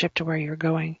relationship to where you're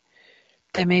going.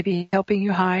 They may be helping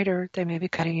you hide or they may be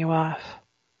cutting you off.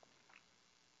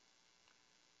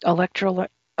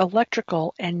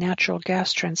 Electrical and natural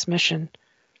gas transmission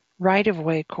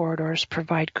right-of-way corridors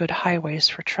provide good highways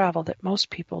for travel that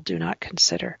most people do not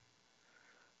consider.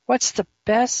 What's the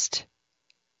best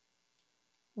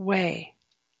way,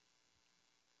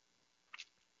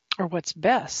 or what's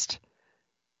best,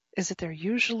 is that they're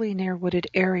usually near wooded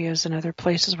areas and other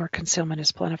places where concealment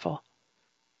is plentiful.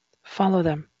 Follow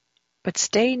them, but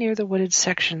stay near the wooded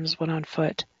sections when on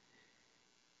foot.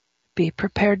 Be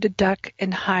prepared to duck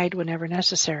and hide whenever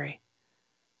necessary.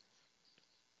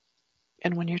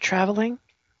 And when you're traveling,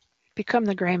 become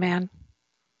the gray man.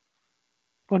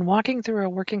 When walking through a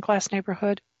working class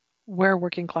neighborhood, wear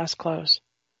working class clothes.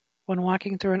 When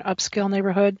walking through an upscale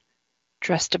neighborhood,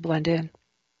 dress to blend in.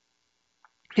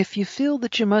 If you feel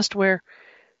that you must wear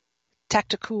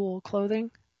tactical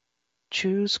clothing,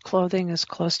 choose clothing as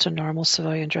close to normal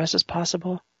civilian dress as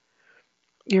possible.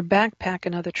 Your backpack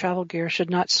and other travel gear should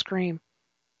not scream,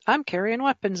 "I'm carrying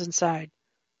weapons inside."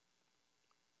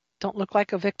 Don't look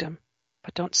like a victim,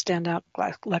 but don't stand out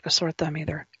like a sore thumb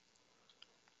either.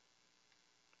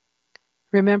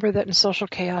 Remember that in social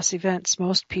chaos events,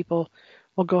 most people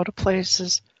will go to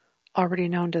places already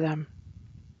known to them.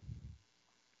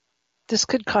 This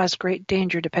could cause great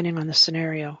danger depending on the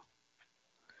scenario.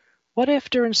 What if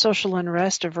during social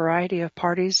unrest, a variety of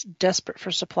parties desperate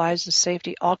for supplies and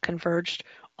safety all converged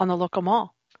on the local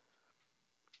mall?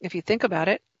 If you think about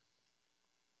it,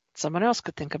 someone else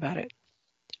could think about it.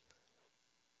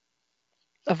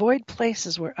 Avoid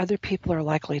places where other people are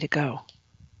likely to go.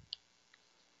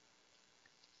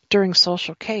 During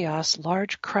social chaos,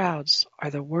 large crowds are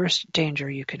the worst danger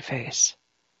you can face.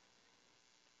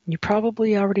 You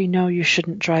probably already know you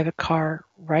shouldn't drive a car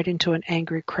right into an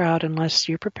angry crowd unless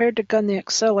you're prepared to gun the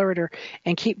accelerator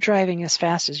and keep driving as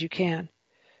fast as you can.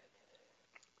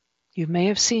 You may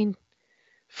have seen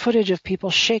footage of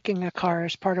people shaking a car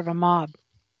as part of a mob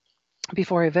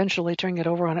before eventually turning it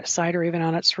over on its side or even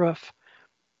on its roof.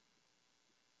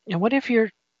 And what if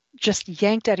you're just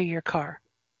yanked out of your car?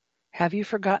 Have you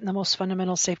forgotten the most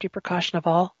fundamental safety precaution of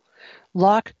all?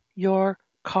 Lock your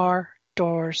car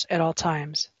doors at all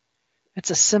times. It's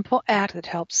a simple act that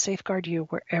helps safeguard you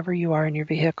wherever you are in your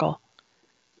vehicle.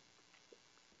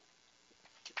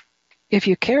 If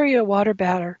you carry a water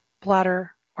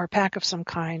bladder or pack of some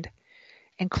kind,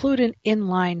 include an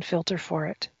inline filter for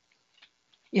it.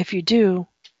 If you do,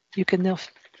 you can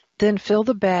then fill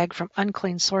the bag from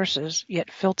unclean sources,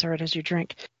 yet filter it as you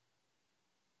drink.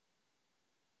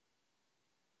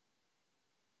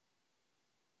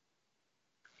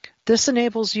 This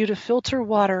enables you to filter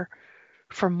water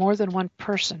for more than one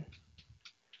person.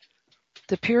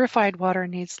 The purified water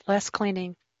needs less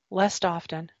cleaning, less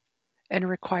often, and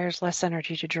requires less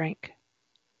energy to drink.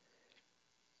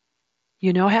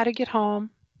 You know how to get home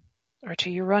or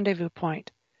to your rendezvous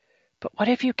point, but what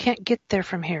if you can't get there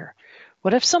from here?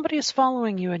 What if somebody is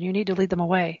following you and you need to lead them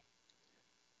away?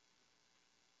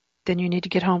 Then you need to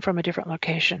get home from a different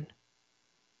location.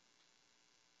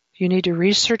 You need to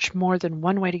research more than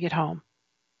one way to get home.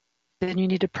 then you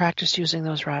need to practice using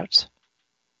those routes.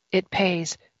 It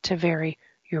pays to vary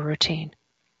your routine.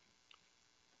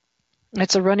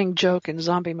 It's a running joke in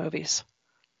zombie movies.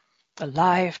 A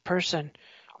live person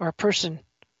or a person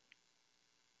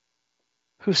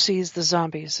who sees the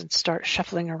zombies and starts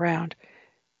shuffling around,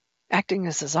 acting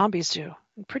as the zombies do.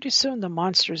 And pretty soon the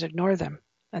monsters ignore them,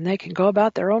 and they can go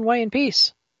about their own way in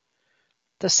peace.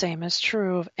 The same is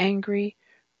true of angry,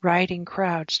 rioting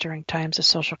crowds during times of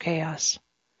social chaos.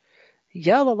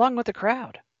 Yell along with the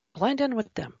crowd. Blend in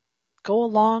with them. Go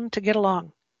along to get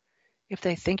along. If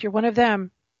they think you're one of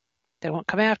them, they won't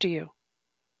come after you.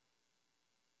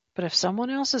 But if someone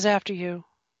else is after you,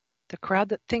 the crowd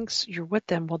that thinks you're with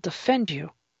them will defend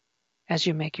you as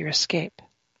you make your escape.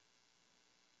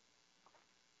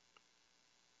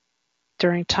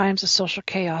 During times of social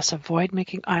chaos, avoid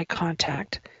making eye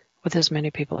contact with as many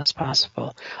people as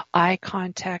possible. Eye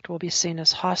contact will be seen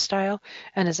as hostile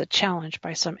and as a challenge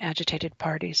by some agitated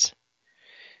parties.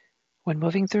 When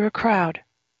moving through a crowd,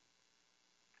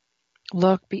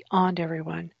 look beyond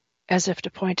everyone as if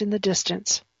to point in the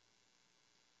distance,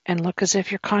 and look as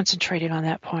if you're concentrating on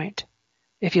that point.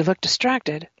 If you look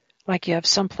distracted, like you have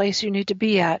some place you need to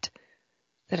be at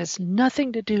that has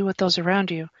nothing to do with those around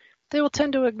you, they will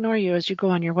tend to ignore you as you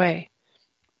go on your way.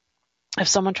 If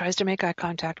someone tries to make eye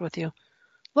contact with you,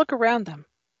 look around them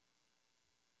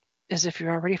as if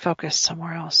you're already focused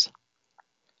somewhere else.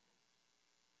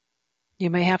 You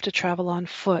may have to travel on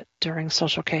foot during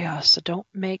social chaos, so don't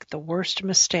make the worst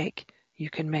mistake you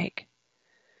can make.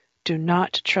 Do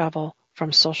not travel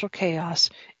from social chaos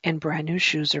in brand new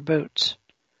shoes or boots.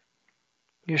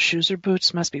 Your shoes or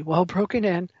boots must be well broken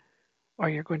in, or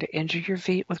you're going to injure your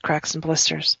feet with cracks and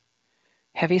blisters.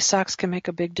 Heavy socks can make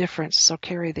a big difference, so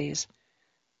carry these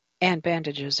and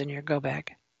bandages in your go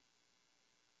bag.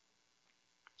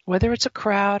 Whether it's a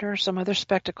crowd or some other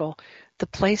spectacle, the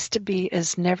place to be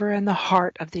is never in the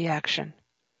heart of the action.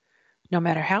 No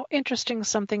matter how interesting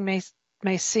something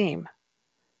may seem,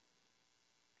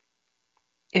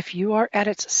 if you are at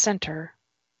its center,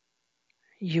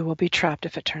 you will be trapped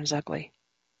if it turns ugly.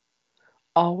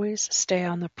 Always stay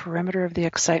on the perimeter of the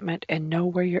excitement and know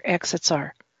where your exits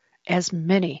are, as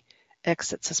many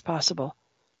exits as possible.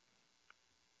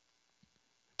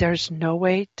 There's no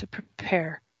way to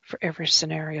prepare for every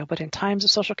scenario, but in times of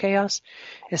social chaos,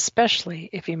 especially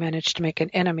if you manage to make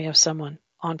an enemy of someone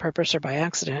on purpose or by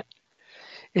accident,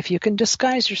 if you can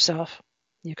disguise yourself,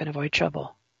 you can avoid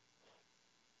trouble.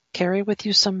 Carry with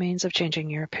you some means of changing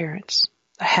your appearance.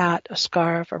 A hat, a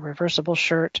scarf, a reversible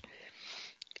shirt.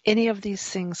 Any of these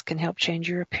things can help change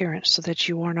your appearance so that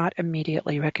you are not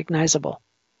immediately recognizable.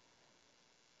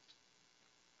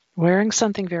 Wearing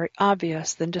something very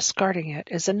obvious, then discarding it,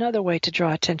 is another way to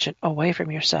draw attention away from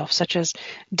yourself, such as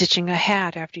ditching a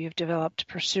hat after you've developed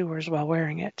pursuers while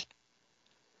wearing it.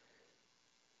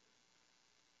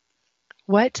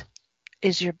 What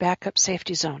is your backup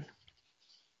safety zone?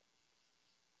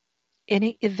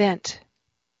 Any event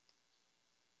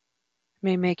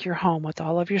may make your home with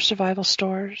all of your survival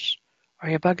stores or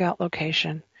your bug-out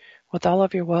location with all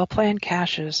of your well-planned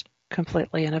caches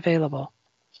completely unavailable.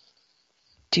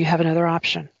 Do you have another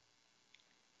option?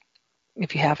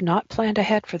 If you have not planned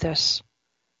ahead for this,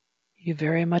 you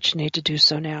very much need to do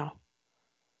so now.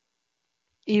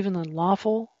 Even in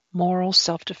lawful, moral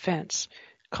self-defense,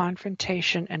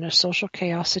 confrontation in a social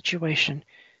chaos situation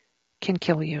can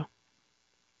kill you.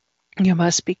 You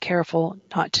must be careful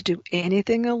not to do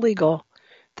anything illegal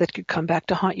that could come back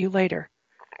to haunt you later.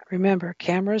 Remember,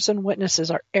 cameras and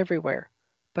witnesses are everywhere,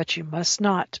 but you must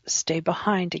not stay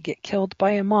behind to get killed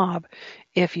by a mob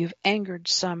if you've angered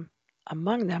some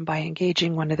among them by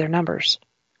engaging one of their numbers.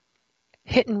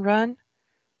 Hit and run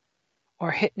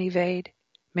or hit and evade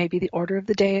may be the order of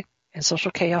the day in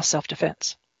social chaos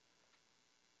self-defense.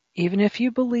 Even if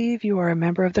you believe you are a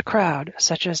member of the crowd,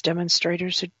 such as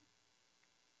demonstrators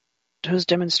whose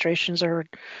demonstrations are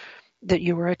that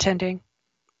you were attending,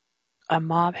 a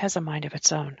mob has a mind of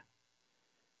its own.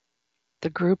 The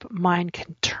group mind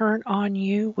can turn on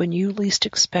you when you least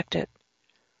expect it.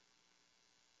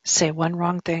 Say one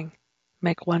wrong thing,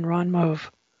 make one wrong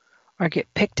move, or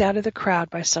get picked out of the crowd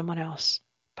by someone else,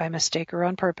 by mistake or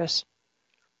on purpose,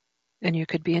 and you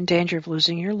could be in danger of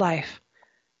losing your life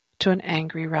to an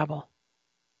angry rebel.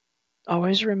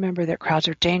 Always remember that crowds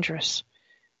are dangerous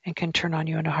and can turn on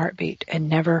you in a heartbeat, and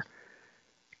never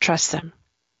trust them.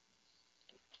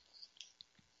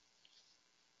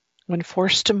 When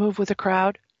forced to move with a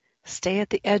crowd, stay at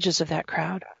the edges of that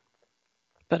crowd,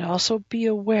 but also be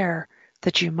aware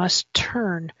that you must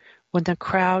turn when the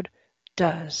crowd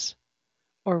does,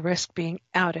 or risk being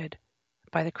outed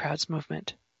by the crowd's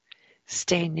movement.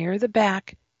 Stay near the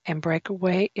back and break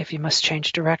away if you must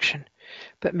change direction.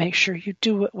 But make sure you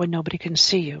do it when nobody can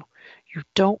see you. You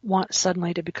don't want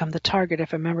suddenly to become the target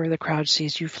if a member of the crowd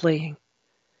sees you fleeing.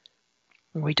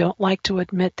 We don't like to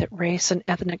admit that race and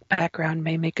ethnic background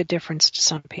may make a difference to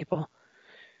some people,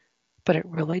 but it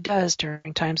really does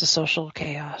during times of social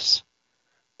chaos.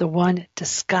 The one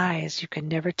disguise you can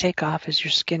never take off is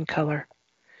your skin color.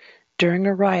 During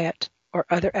a riot or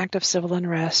other act of civil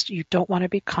unrest, you don't want to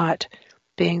be caught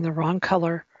being the wrong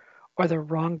color or the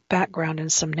wrong background in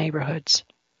some neighborhoods.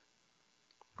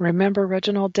 Remember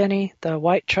Reginald Denny, the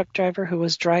white truck driver who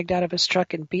was dragged out of his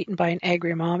truck and beaten by an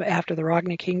angry mob after the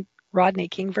Rodney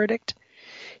King verdict?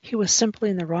 He was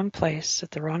simply in the wrong place at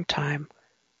the wrong time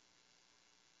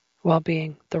while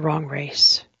being the wrong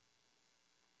race.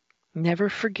 Never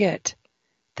forget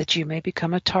that you may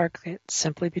become a target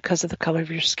simply because of the color of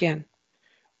your skin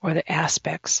or the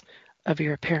aspects of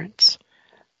your appearance.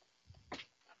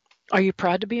 Are you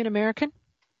proud to be an American?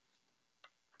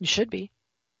 You should be.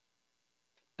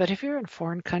 But if you're in a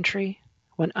foreign country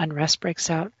when unrest breaks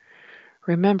out,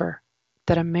 remember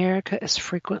that America is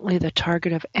frequently the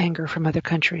target of anger from other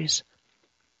countries.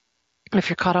 If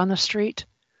you're caught on the street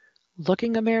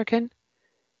looking American,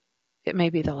 it may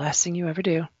be the last thing you ever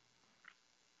do.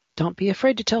 Don't be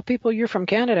afraid to tell people you're from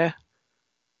Canada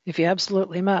if you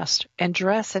absolutely must, and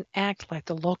dress and act like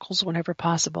the locals whenever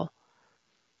possible.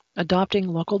 Adopting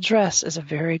local dress is a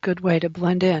very good way to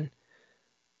blend in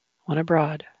when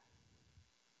abroad.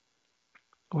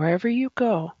 Wherever you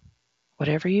go,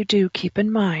 whatever you do, keep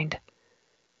in mind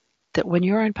that when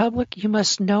you're in public, you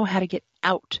must know how to get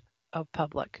out of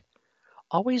public.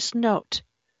 Always note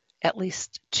at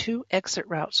least 2 exit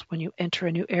routes when you enter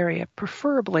a new area,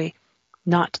 preferably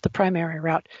not the primary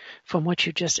route from which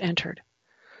you just entered.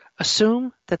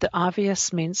 Assume that the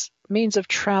obvious means of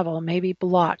travel may be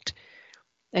blocked,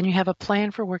 and you have a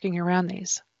plan for working around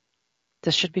these.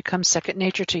 This should become second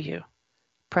nature to you.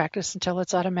 Practice until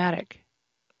it's automatic.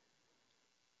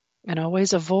 And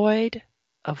always avoid.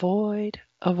 If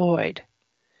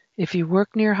you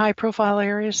work near high-profile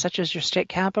areas such as your state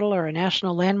capitol or a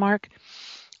national landmark,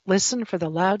 listen for the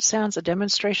loud sounds of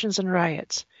demonstrations and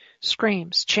riots.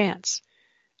 Screams, chants,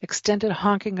 extended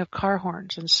honking of car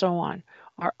horns, and so on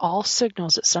are all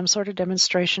signals that some sort of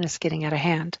demonstration is getting out of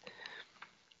hand.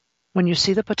 When you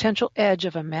see the potential edge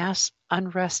of a mass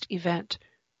unrest event,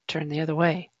 turn the other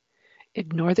way.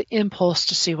 Ignore the impulse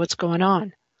to see what's going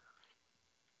on.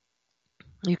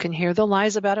 You can hear the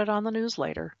lies about it on the news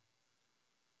later.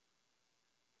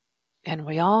 And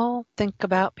we all think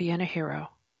about being a hero.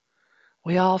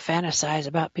 We all fantasize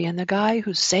about being the guy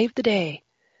who saved the day.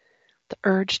 The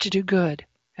urge to do good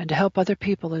and to help other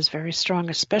people is very strong,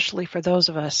 especially for those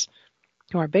of us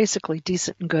who are basically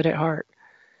decent and good at heart.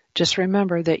 Just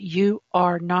remember that you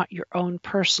are not your own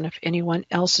person if anyone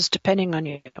else is depending on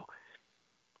you.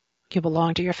 You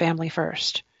belong to your family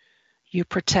first. You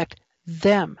protect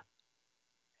them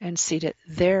and see to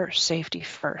their safety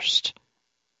first.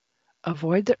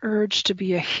 Avoid the urge to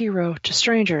be a hero to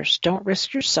strangers. Don't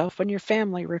risk yourself when your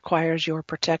family requires your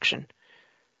protection.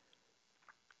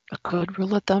 A good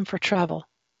rule of thumb for travel,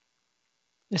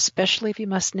 especially if you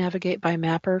must navigate by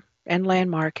mapper and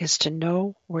landmark, is to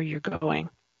know where you're going,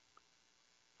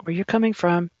 where you're coming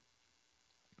from,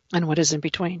 and what is in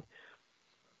between.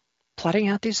 Plotting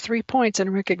out these 3 points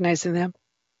and recognizing them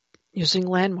using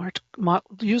landmarks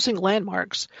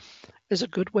is a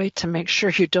good way to make sure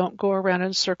you don't go around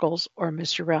in circles or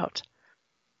miss your route.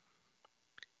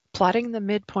 Plotting the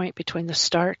midpoint between the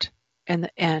start and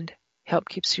the end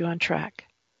keeps you on track.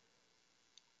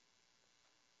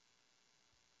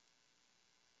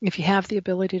 If you have the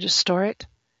ability to store it,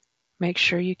 make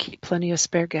sure you keep plenty of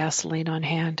spare gasoline on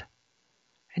hand.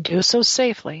 And do so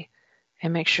safely,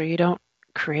 and make sure you don't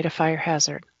create a fire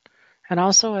hazard. And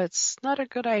also, it's not a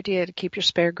good idea to keep your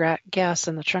spare gas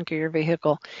in the trunk of your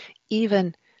vehicle,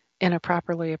 even in a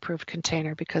properly approved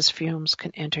container, because fumes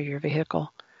can enter your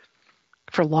vehicle.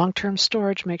 For long-term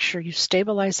storage, make sure you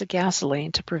stabilize the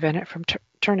gasoline to prevent it from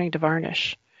turning to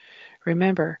varnish.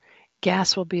 Remember,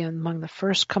 gas will be among the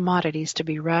first commodities to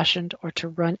be rationed or to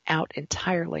run out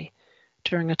entirely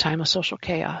during a time of social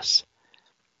chaos.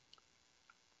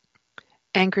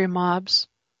 Angry mobs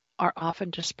are often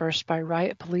dispersed by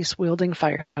riot police wielding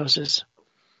fire hoses.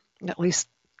 At least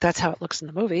that's how it looks in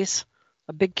the movies.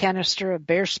 A big canister of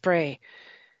bear spray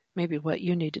may be what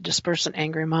you need to disperse an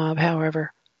angry mob,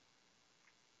 however.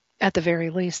 At the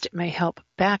very least, it may help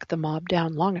back the mob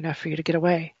down long enough for you to get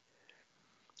away.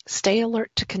 Stay alert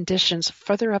to conditions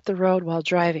further up the road while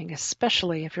driving,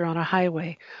 especially if you're on a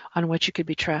highway on which you could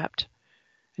be trapped.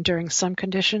 And during some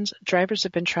conditions, drivers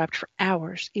have been trapped for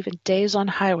hours, even days on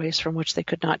highways from which they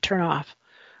could not turn off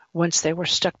once they were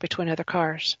stuck between other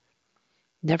cars.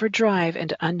 Never drive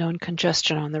into unknown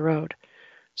congestion on the road.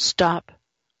 Stop,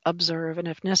 observe, and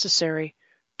if necessary,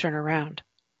 turn around.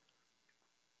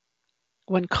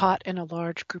 When caught in a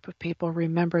large group of people,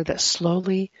 remember that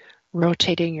slowly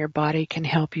rotating your body can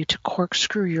help you to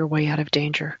corkscrew your way out of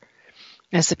danger.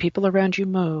 As the people around you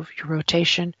move, your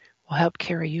rotation will help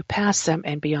carry you past them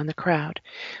and beyond the crowd.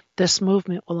 This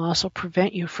movement will also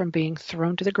prevent you from being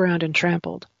thrown to the ground and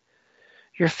trampled.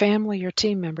 Your family, your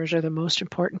team members are the most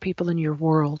important people in your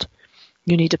world.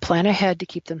 You need to plan ahead to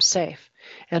keep them safe.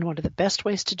 And one of the best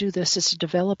ways to do this is to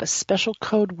develop a special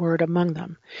code word among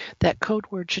them. That code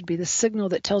word should be the signal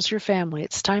that tells your family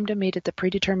it's time to meet at the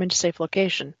predetermined safe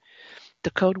location.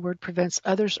 The code word prevents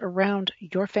others around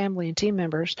your family and team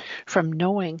members from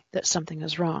knowing that something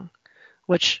is wrong,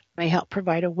 which may help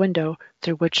provide a window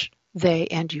through which they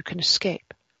and you can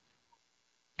escape.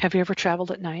 Have you ever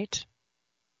traveled at night?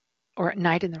 Or at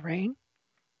night in the rain?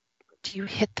 Do you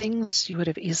hit things you would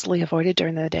have easily avoided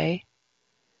during the day?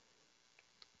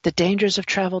 The dangers of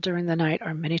travel during the night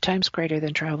are many times greater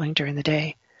than traveling during the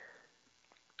day.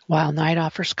 While night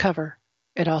offers cover,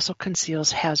 it also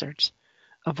conceals hazards.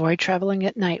 Avoid traveling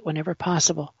at night whenever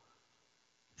possible.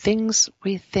 Things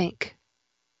we think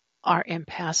are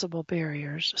impassable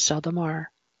barriers seldom are.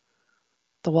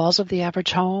 The walls of the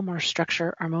average home or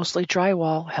structure are mostly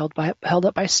drywall held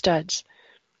up by studs.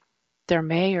 There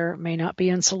may or may not be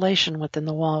insulation within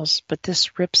the walls, but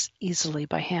this rips easily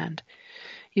by hand.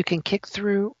 You can kick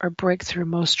through or break through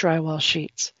most drywall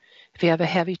sheets. If you have a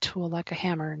heavy tool like a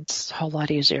hammer, it's a whole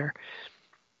lot easier.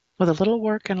 With a little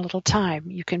work and a little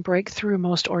time, you can break through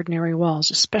most ordinary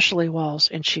walls, especially walls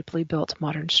in cheaply built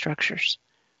modern structures.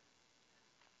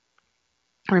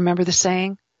 Remember the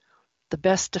saying, the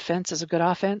best defense is a good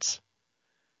offense?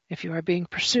 If you are being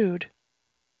pursued,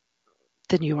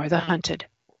 then you are the hunted.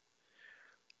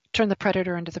 Turn the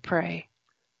predator into the prey.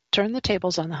 Turn the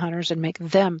tables on the hunters and make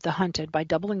them the hunted by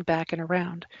doubling back and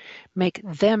around. Make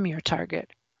them your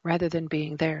target rather than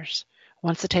being theirs.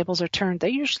 Once the tables are turned,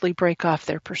 they usually break off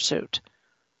their pursuit.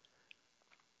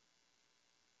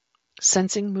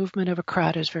 Sensing movement of a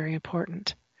crowd is very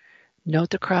important.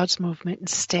 Note the crowd's movement and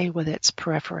stay with its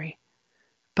periphery.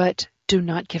 But do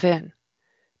not give in.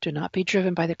 Do not be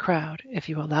driven by the crowd. If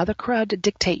you allow the crowd to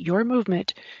dictate your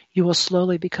movement, you will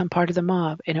slowly become part of the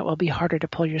mob, and it will be harder to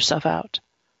pull yourself out.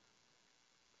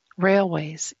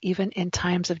 Railways, even in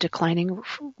times of declining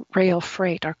rail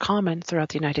freight, are common throughout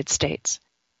the United States.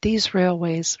 These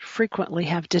railways frequently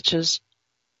have ditches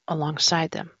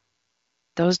alongside them.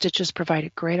 Those ditches provide a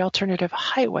great alternative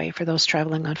highway for those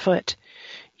traveling on foot.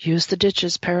 Use the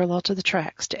ditches parallel to the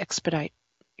tracks to expedite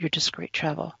your discreet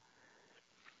travel.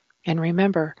 And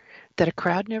remember that a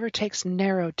crowd never takes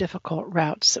narrow, difficult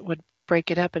routes that would break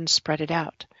it up and spread it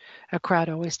out. A crowd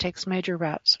always takes major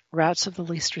routes, routes of the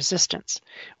least resistance.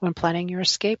 When planning your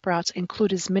escape routes,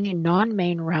 include as many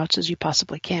non-main routes as you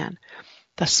possibly can.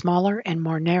 The smaller and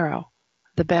more narrow,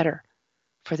 the better,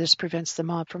 for this prevents the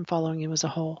mob from following you as a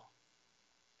whole.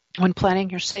 When planning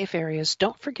your safe areas,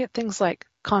 don't forget things like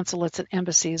consulates and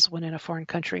embassies when in a foreign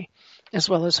country, as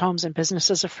well as homes and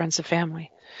businesses of friends and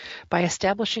family. By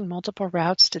establishing multiple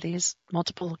routes to these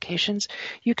multiple locations,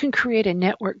 you can create a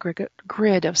network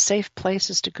grid of safe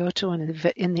places to go to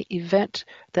in the event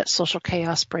that social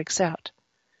chaos breaks out.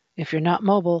 If you're not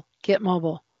mobile, get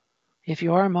mobile. If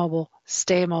you are mobile,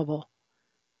 stay mobile.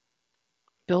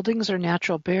 Buildings are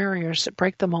natural barriers that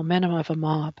break the momentum of a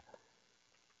mob.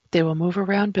 They will move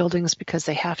around buildings because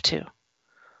they have to.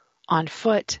 On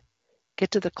foot,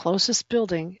 get to the closest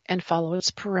building and follow its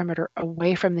perimeter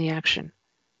away from the action.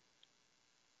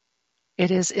 It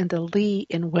is in the lee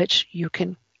in which you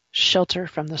can shelter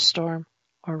from the storm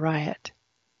or riot.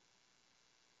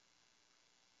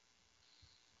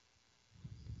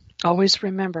 Always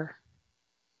remember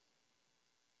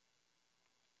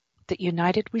that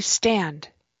united we stand,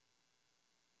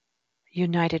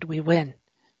 united we win.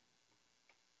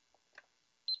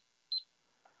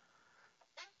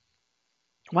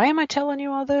 Why am I telling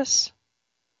you all this?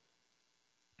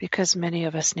 Because many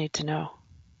of us need to know.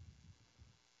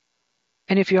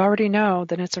 And if you already know,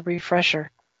 then it's a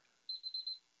refresher,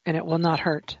 and it will not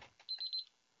hurt.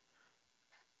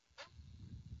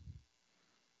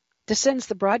 This ends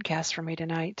the broadcast for me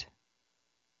tonight.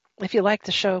 If you like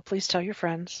the show, please tell your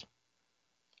friends.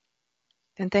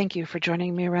 And thank you for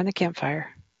joining me around the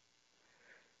campfire.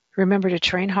 Remember to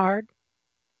train hard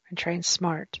and train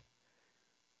smart.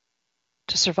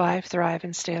 To survive, thrive,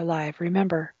 and stay alive.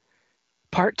 Remember,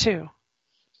 part 2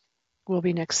 will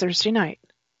be next Thursday night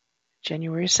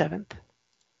January 7th.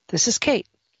 This is Kate,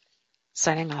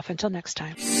 signing off until next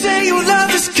time. Say you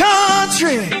love this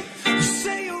country.